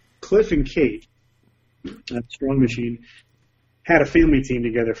Cliff and Kate at Strong Machine had a family team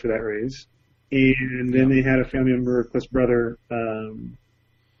together for that race, and then they had a family member, Cliff's brother,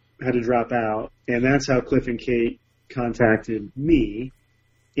 had to drop out, and that's how Cliff and Kate contacted me.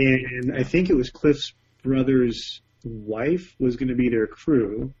 And I think it was Cliff's brother's wife was going to be their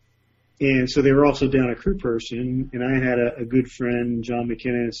crew, and so they were also down a crew person. And I had a good friend, John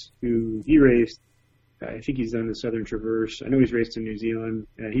McInnes, who he raced. I think he's done the Southern Traverse. I know he's raced in New Zealand.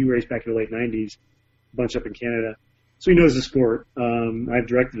 He raced back in the late 90s, a bunch up in Canada. So he knows the sport. I've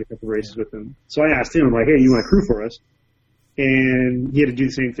directed a couple races with him. So I asked him, I'm like, hey, you want to crew for us? And he had to do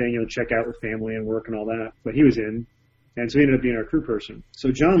the same thing, check out with family and work and all that. But he was in. And so he ended up being our crew person.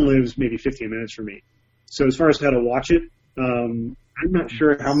 So John lives maybe 15 minutes from me. So as far as how to watch it, I'm not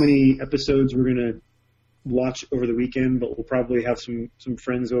sure how many episodes we're going to watch over the weekend, but we'll probably have some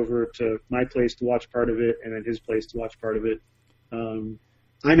friends over to my place to watch part of it, and then his place to watch part of it.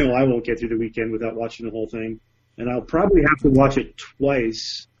 I know I won't get through the weekend without watching the whole thing, and I'll probably have to watch it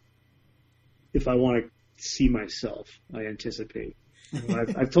twice if I want to see myself, I anticipate.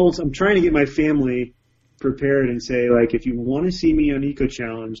 I'm trying to get my family prepared and say, like, if you want to see me on Eco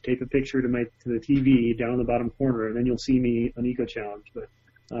Challenge, take a picture to the TV down in the bottom corner, and then you'll see me on Eco Challenge. But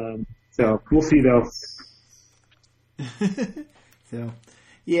so we'll see, though. So,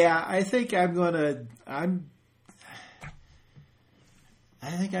 yeah, I think I'm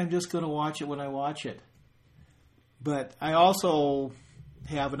just gonna watch it when I watch it. But I also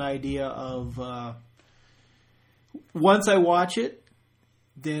have an idea of once I watch it,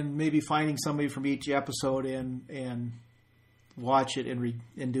 then maybe finding somebody from each episode and watch it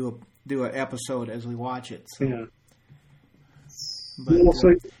and do an episode as we watch it. So. Yeah. But,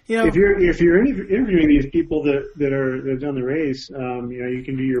 if you're interviewing these people that have done the race, you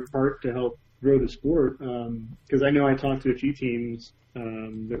can do your part to help grow the sport. Because I know I talked to a few teams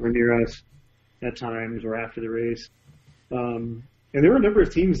that were near us at times or after the race, and there were a number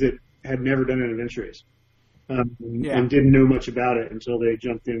of teams that had never done an adventure race and didn't know much about it until they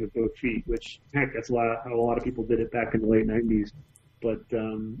jumped in with both feet. Which, heck, that's how a lot of people did it back in the late 90s. But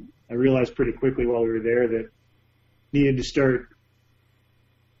I realized pretty quickly while we were there that needed to start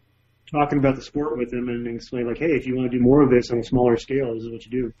talking about the sport with them and explain, like, hey, if you want to do more of this on a smaller scale, this is what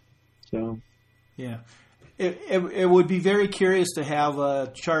you do. So, yeah, it would be very curious to have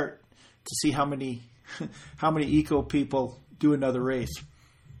a chart to see how many eco people do another race.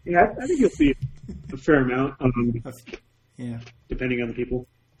 Yeah, I think you'll see a fair amount. Yeah, depending on the people.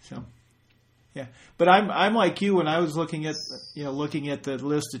 So, yeah, but I'm like you. When I was looking at the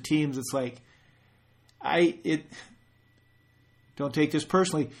list of teams, it's like don't take this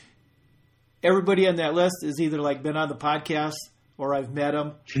personally. Everybody on that list is either like been on the podcast, or I've met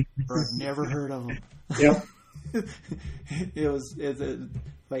them, or I've never heard of them. Yep. It's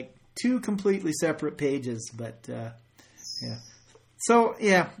like two completely separate pages, but yeah. So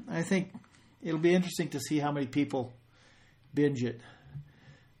yeah, I think it'll be interesting to see how many people binge it.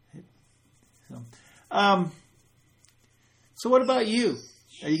 So what about you?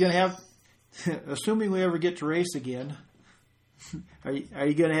 Are you going to have, assuming we ever get to race again? Are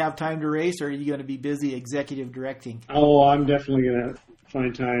you going to have time to race, or are you going to be busy executive directing? Oh, I'm definitely going to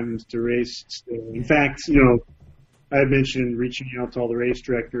find times to race still. In fact, I had mentioned reaching out to all the race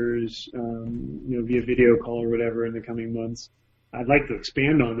directors, via video call or whatever in the coming months. I'd like to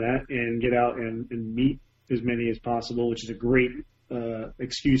expand on that and get out and meet as many as possible, which is a great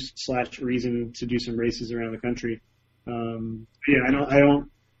excuse/reason to do some races around the country. I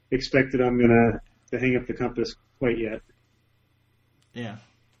don't expect that I'm going to hang up the compass quite yet. Yeah,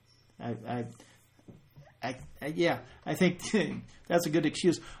 I think that's a good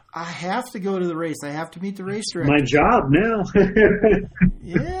excuse. I have to go to the race. I have to meet the race director. My job now.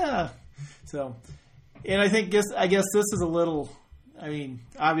 Yeah. So, and I guess this is a little. I mean,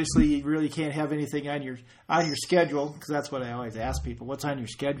 obviously, you really can't have anything on your schedule, because that's what I always ask people: what's on your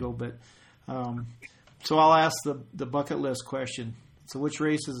schedule? But so I'll ask the bucket list question. So which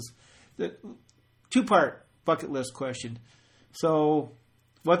races? The two-part bucket list question. So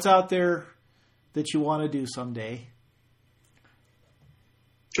what's out there that you want to do someday?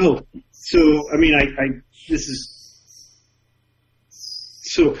 Oh, so I mean, I this is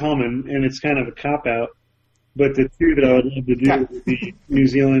so common, and it's kind of a cop out. But the two that I would love to do would be New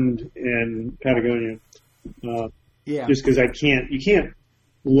Zealand and Patagonia. Just because you can't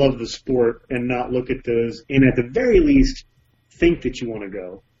love the sport and not look at those, and at the very least, think that you want to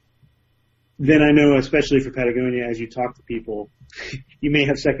go. Then I know, especially for Patagonia, as you talk to people, you may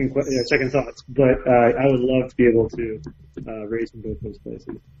have second thoughts. But I would love to be able to race in both those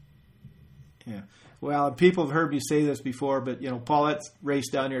places. Yeah. Well, people have heard me say this before, but Paulette's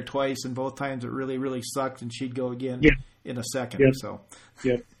raced down here twice, and both times it really, really sucked, and she'd go again in a second. Yep. So,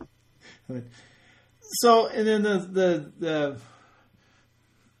 yep. So, and then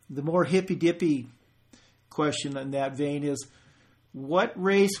the more hippy dippy question in that vein is, what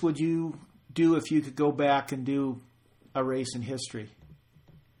race would you do if you could go back and do a race in history?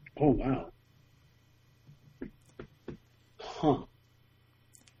 Oh wow. Huh.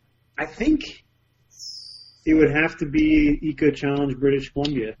 I think it would have to be Eco Challenge British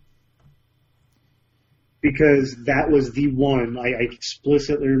Columbia, because that was the one. I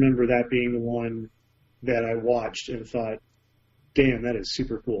explicitly remember that being the one that I watched and thought, damn, that is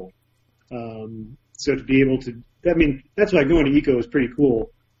super cool. So to be able to, I mean, that's why going to Eco was pretty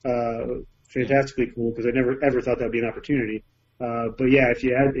cool, fantastically cool, because I never ever thought that would be an opportunity. But yeah, if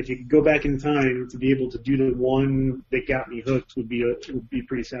you could go back in time to be able to do the one that got me hooked would be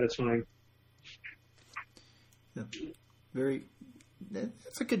pretty satisfying. That's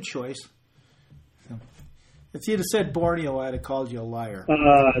a good choice. So, if you'd have said Borneo, I'd have called you a liar.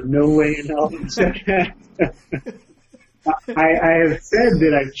 No way in hell. I have said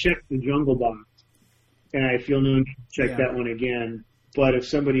that I've checked the Jungle Box, and I feel no need to check that one again. But if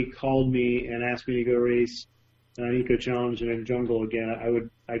somebody called me and asked me to go race an Eco Challenge and in Jungle again,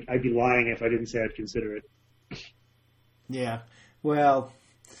 I'd be lying if I didn't say I'd consider it. Yeah. Well,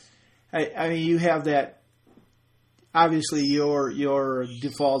 I mean, you have that. Obviously, your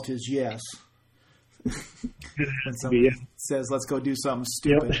default is yes. When somebody says, "Let's go do something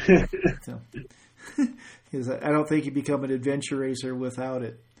stupid," I don't think you become an adventure racer without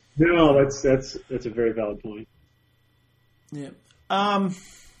it. No, that's a very valid point. Yeah.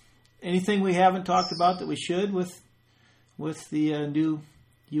 Anything we haven't talked about that we should with the new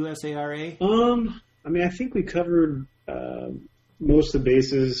USARA? I mean, I think we covered most of the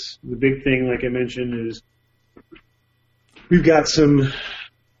bases. The big thing, like I mentioned, is we've got some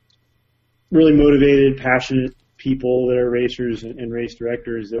really motivated, passionate people that are racers and race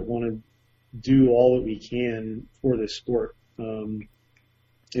directors that want to do all that we can for this sport.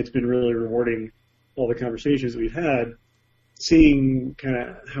 It's been really rewarding, all the conversations that we've had, seeing kind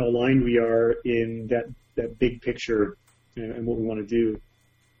of how aligned we are in that big picture and what we want to do.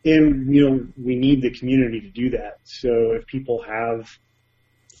 And, we need the community to do that. So if people have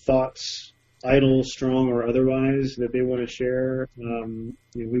thoughts, idle, strong, or otherwise, that they want to share,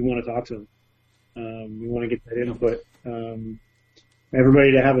 we want to talk to them. We want to get that input.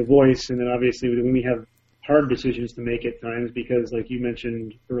 Everybody to have a voice, and then obviously when we have hard decisions to make at times, because like you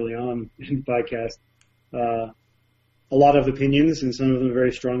mentioned early on in the podcast, a lot of opinions, and some of them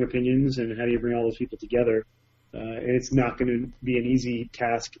very strong opinions, and how do you bring all those people together? And it's not going to be an easy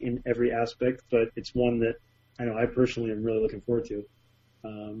task in every aspect, but it's one that I know I personally am really looking forward to.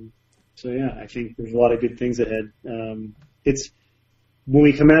 So yeah, I think there's a lot of good things ahead. It's when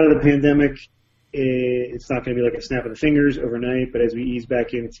we come out of the pandemic, it's not going to be like a snap of the fingers overnight, but as we ease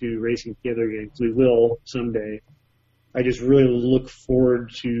back into racing together again, because we will someday, I just really look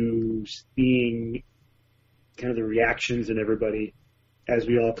forward to seeing kind of the reactions in everybody as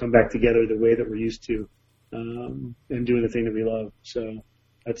we all come back together the way that we're used to, and doing the thing that we love. So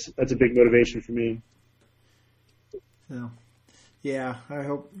that's a big motivation for me. So, yeah, I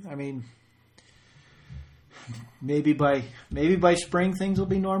hope. I mean, maybe by spring things will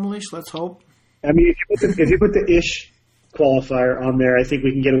be normalish. Let's hope. I mean, if you put the ish qualifier on there, I think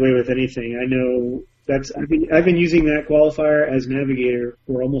we can get away with anything. I know I've been using that qualifier as navigator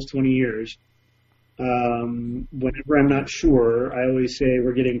for almost 20 years. Whenever I'm not sure, I always say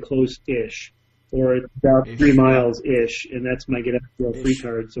we're getting close-ish, or it's about 3 miles-ish, and that's my get out free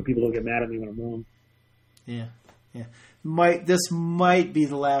card, so people don't get mad at me when I'm wrong. Yeah. This might be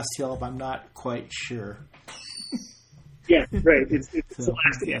the last hill, but I'm not quite sure. Yeah, right. It's the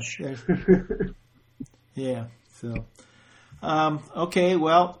last ish. Yeah. So, okay.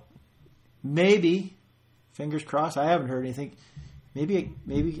 Well, maybe. Fingers crossed. I haven't heard anything. Maybe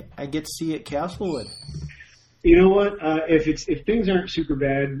I get to see you at Castlewood. You know what? If things aren't super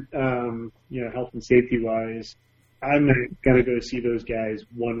bad, health and safety wise, I'm not gonna go see those guys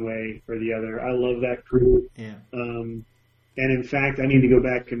one way or the other. I love that crew. Yeah. And in fact, I need to go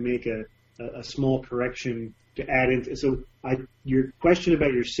back and make a small correction to add into. So your question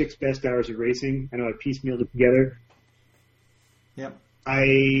about your 6 best hours of racing, I know I piecemealed it together. Yep.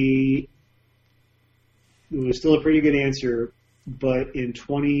 It was still a pretty good answer, but in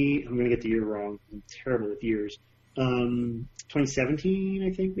I'm going to get the year wrong. I'm terrible with years. 2017,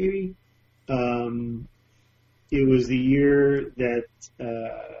 I think maybe. It was the year that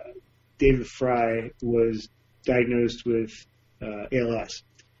David Fry was diagnosed with ALS.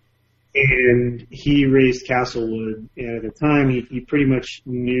 And he raced Castlewood, and at the time he pretty much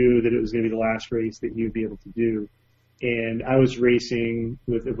knew that it was going to be the last race that he would be able to do. And I was racing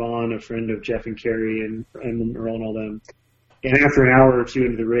with Yvonne, a friend of Jeff and Kerry and Earl and all them. And after an hour or two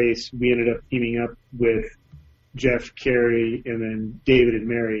into the race, we ended up teaming up with Jeff, Kerry, and then David and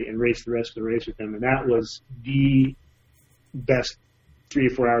Mary and raced the rest of the race with them. And that was the best 3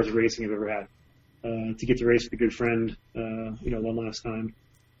 or 4 hours of racing I've ever had. To get to race with a good friend, one last time.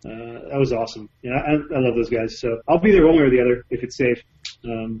 That was awesome. Yeah, I love those guys. So I'll be there one way or the other if it's safe,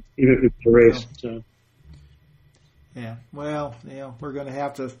 even if it's a race. So. Yeah. Well, we're going to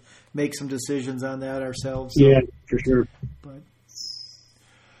have to make some decisions on that ourselves. So. Yeah, for sure. But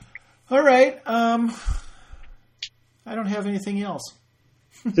all right. I don't have anything else.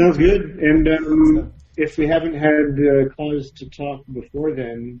 Sounds good. And if we haven't had cause to talk before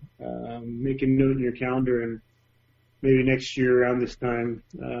then, make a note in your calendar, and maybe next year around this time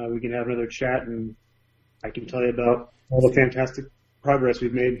we can have another chat, and I can tell you about all the fantastic progress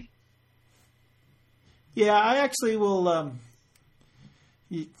we've made. Yeah, I actually will.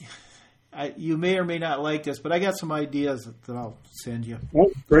 You may or may not like this, but I got some ideas that I'll send you.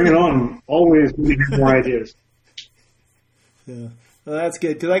 Well, bring it on. Always need more ideas. Yeah. Well, that's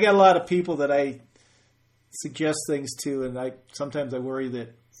good, because I got a lot of people that I suggest things to, and sometimes I worry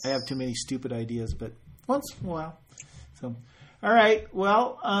that I have too many stupid ideas, but once in a while. So, all right.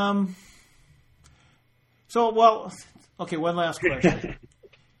 Well, okay, one last question.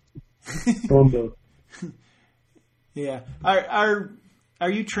 Yeah. Are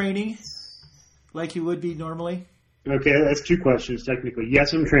you training like you would be normally? Okay, that's 2 questions technically.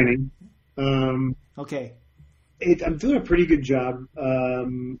 Yes, I'm training. Okay. I'm doing a pretty good job.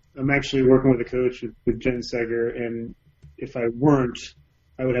 I'm actually working with a coach with Jen Seger, and if I weren't,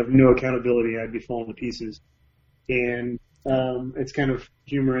 I would have no accountability. I'd be falling to pieces. And it's kind of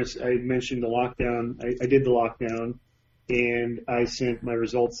humorous. I mentioned the lockdown. I did the lockdown, and I sent my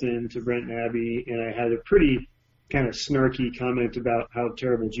results in to Brent and Abby, and I had a pretty kind of snarky comment about how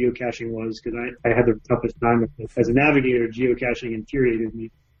terrible geocaching was, because I had the toughest time with it. As a navigator, geocaching infuriated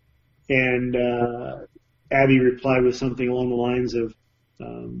me. And Abby replied with something along the lines of,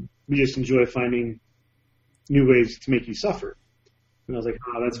 we just enjoy finding new ways to make you suffer. And I was like,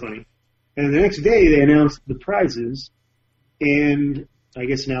 oh, that's funny. And the next day, they announced the prizes, and I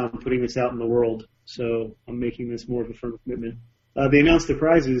guess now I'm putting this out in the world, so I'm making this more of a firm commitment. They announced the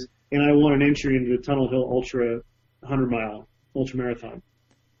prizes, and I won an entry into the Tunnel Hill Ultra 100-mile Ultra Marathon.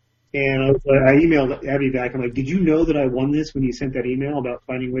 And I emailed Abby back. I'm like, did you know that I won this when you sent that email about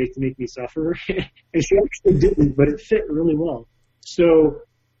finding ways to make me suffer? And she actually didn't, but it fit really well. So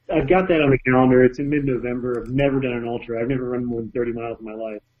I've got that on the calendar. It's in mid-November. I've never done an ultra. I've never run more than 30 miles in my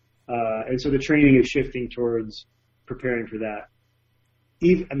life. And so the training is shifting towards preparing for that.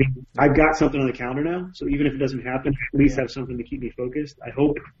 I've got something on the calendar now, so even if it doesn't happen, I at least have something to keep me focused. I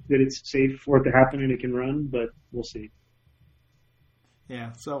hope that it's safe for it to happen and it can run, but we'll see.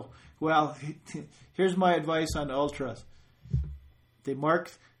 Yeah, so, here's my advice on ultras. They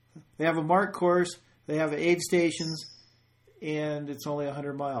have a marked course, they have aid stations, and it's only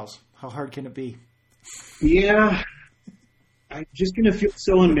 100 miles. How hard can it be? Yeah. I'm just going to feel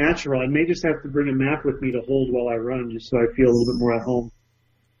so unnatural. I may just have to bring a map with me to hold while I run, just so I feel a little bit more at home.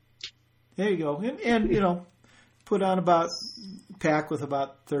 There you go. And put on pack with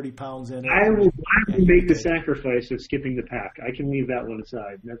about 30 pounds in it. I will gladly make the sacrifice of skipping the pack. I can leave that one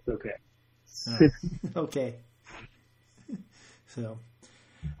aside. That's okay. Okay. So,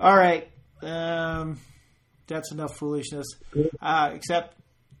 all right. That's enough foolishness. Except,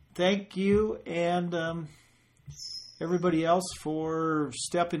 thank you and everybody else for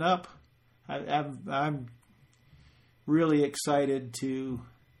stepping up. I'm really excited to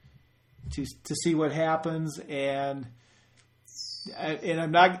see what happens, and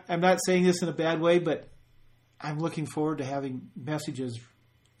I'm not saying this in a bad way, but I'm looking forward to having messages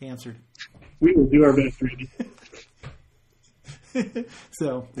answered. We will do our best, Randy.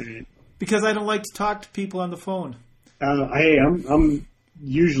 So, Because I don't like to talk to people on the phone. I'm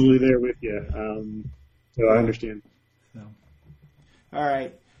usually there with you, so I understand. So, all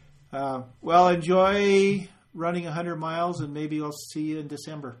right. Well, enjoy running 100 miles, and maybe I'll see you in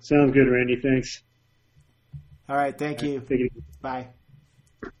December. Sounds good, Randy. Thanks. All right. Thank you. Take it easy. Bye.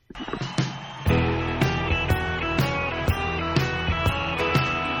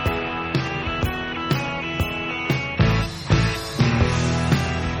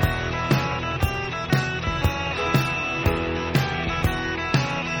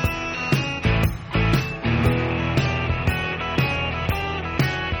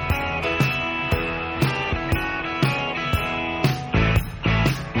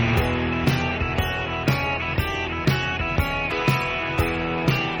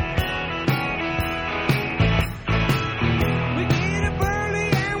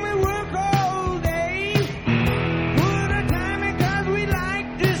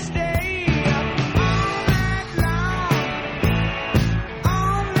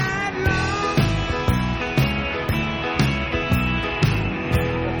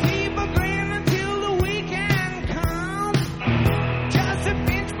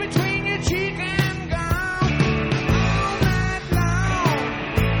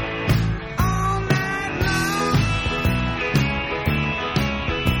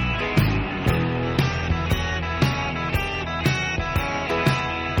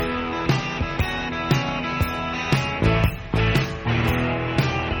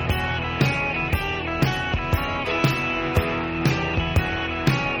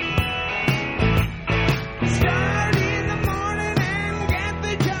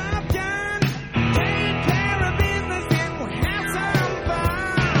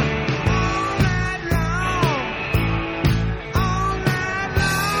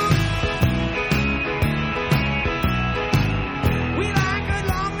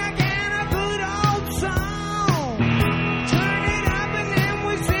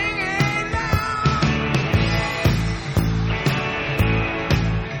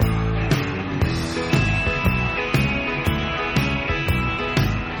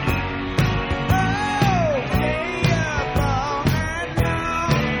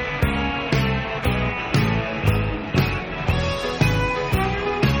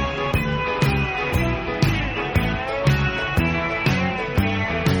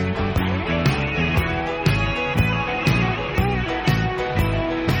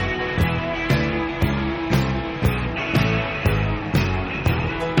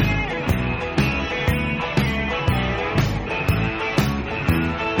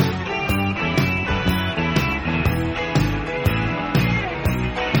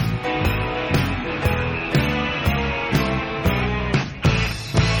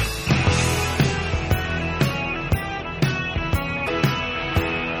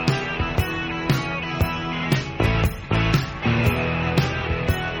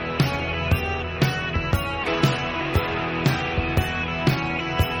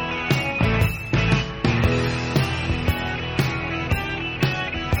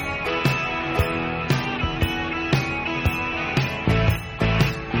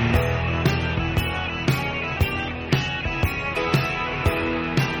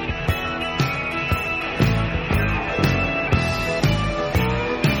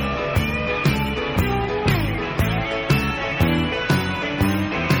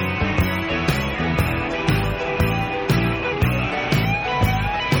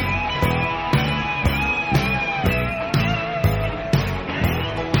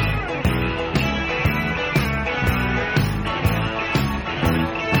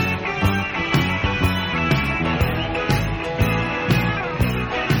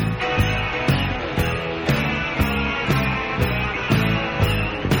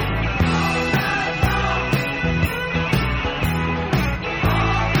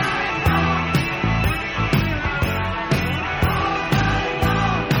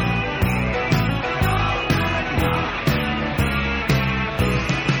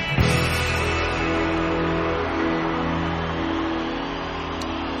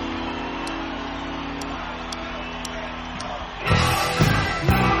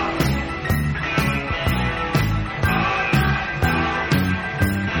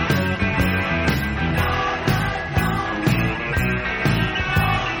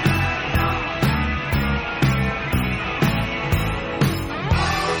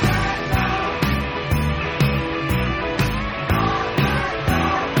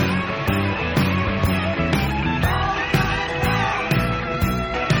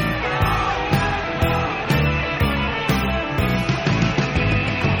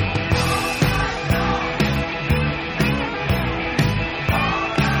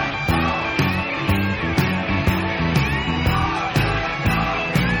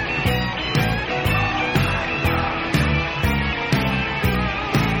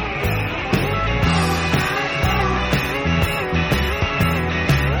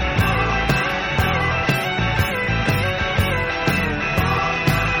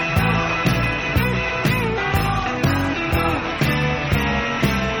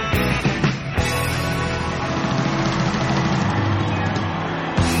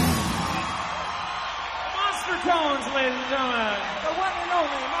 Monster Tones, ladies and gentlemen. The one and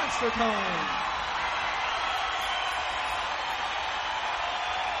only Monster Tones.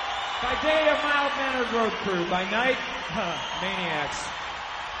 By day, a mild-mannered road crew. By night, maniacs.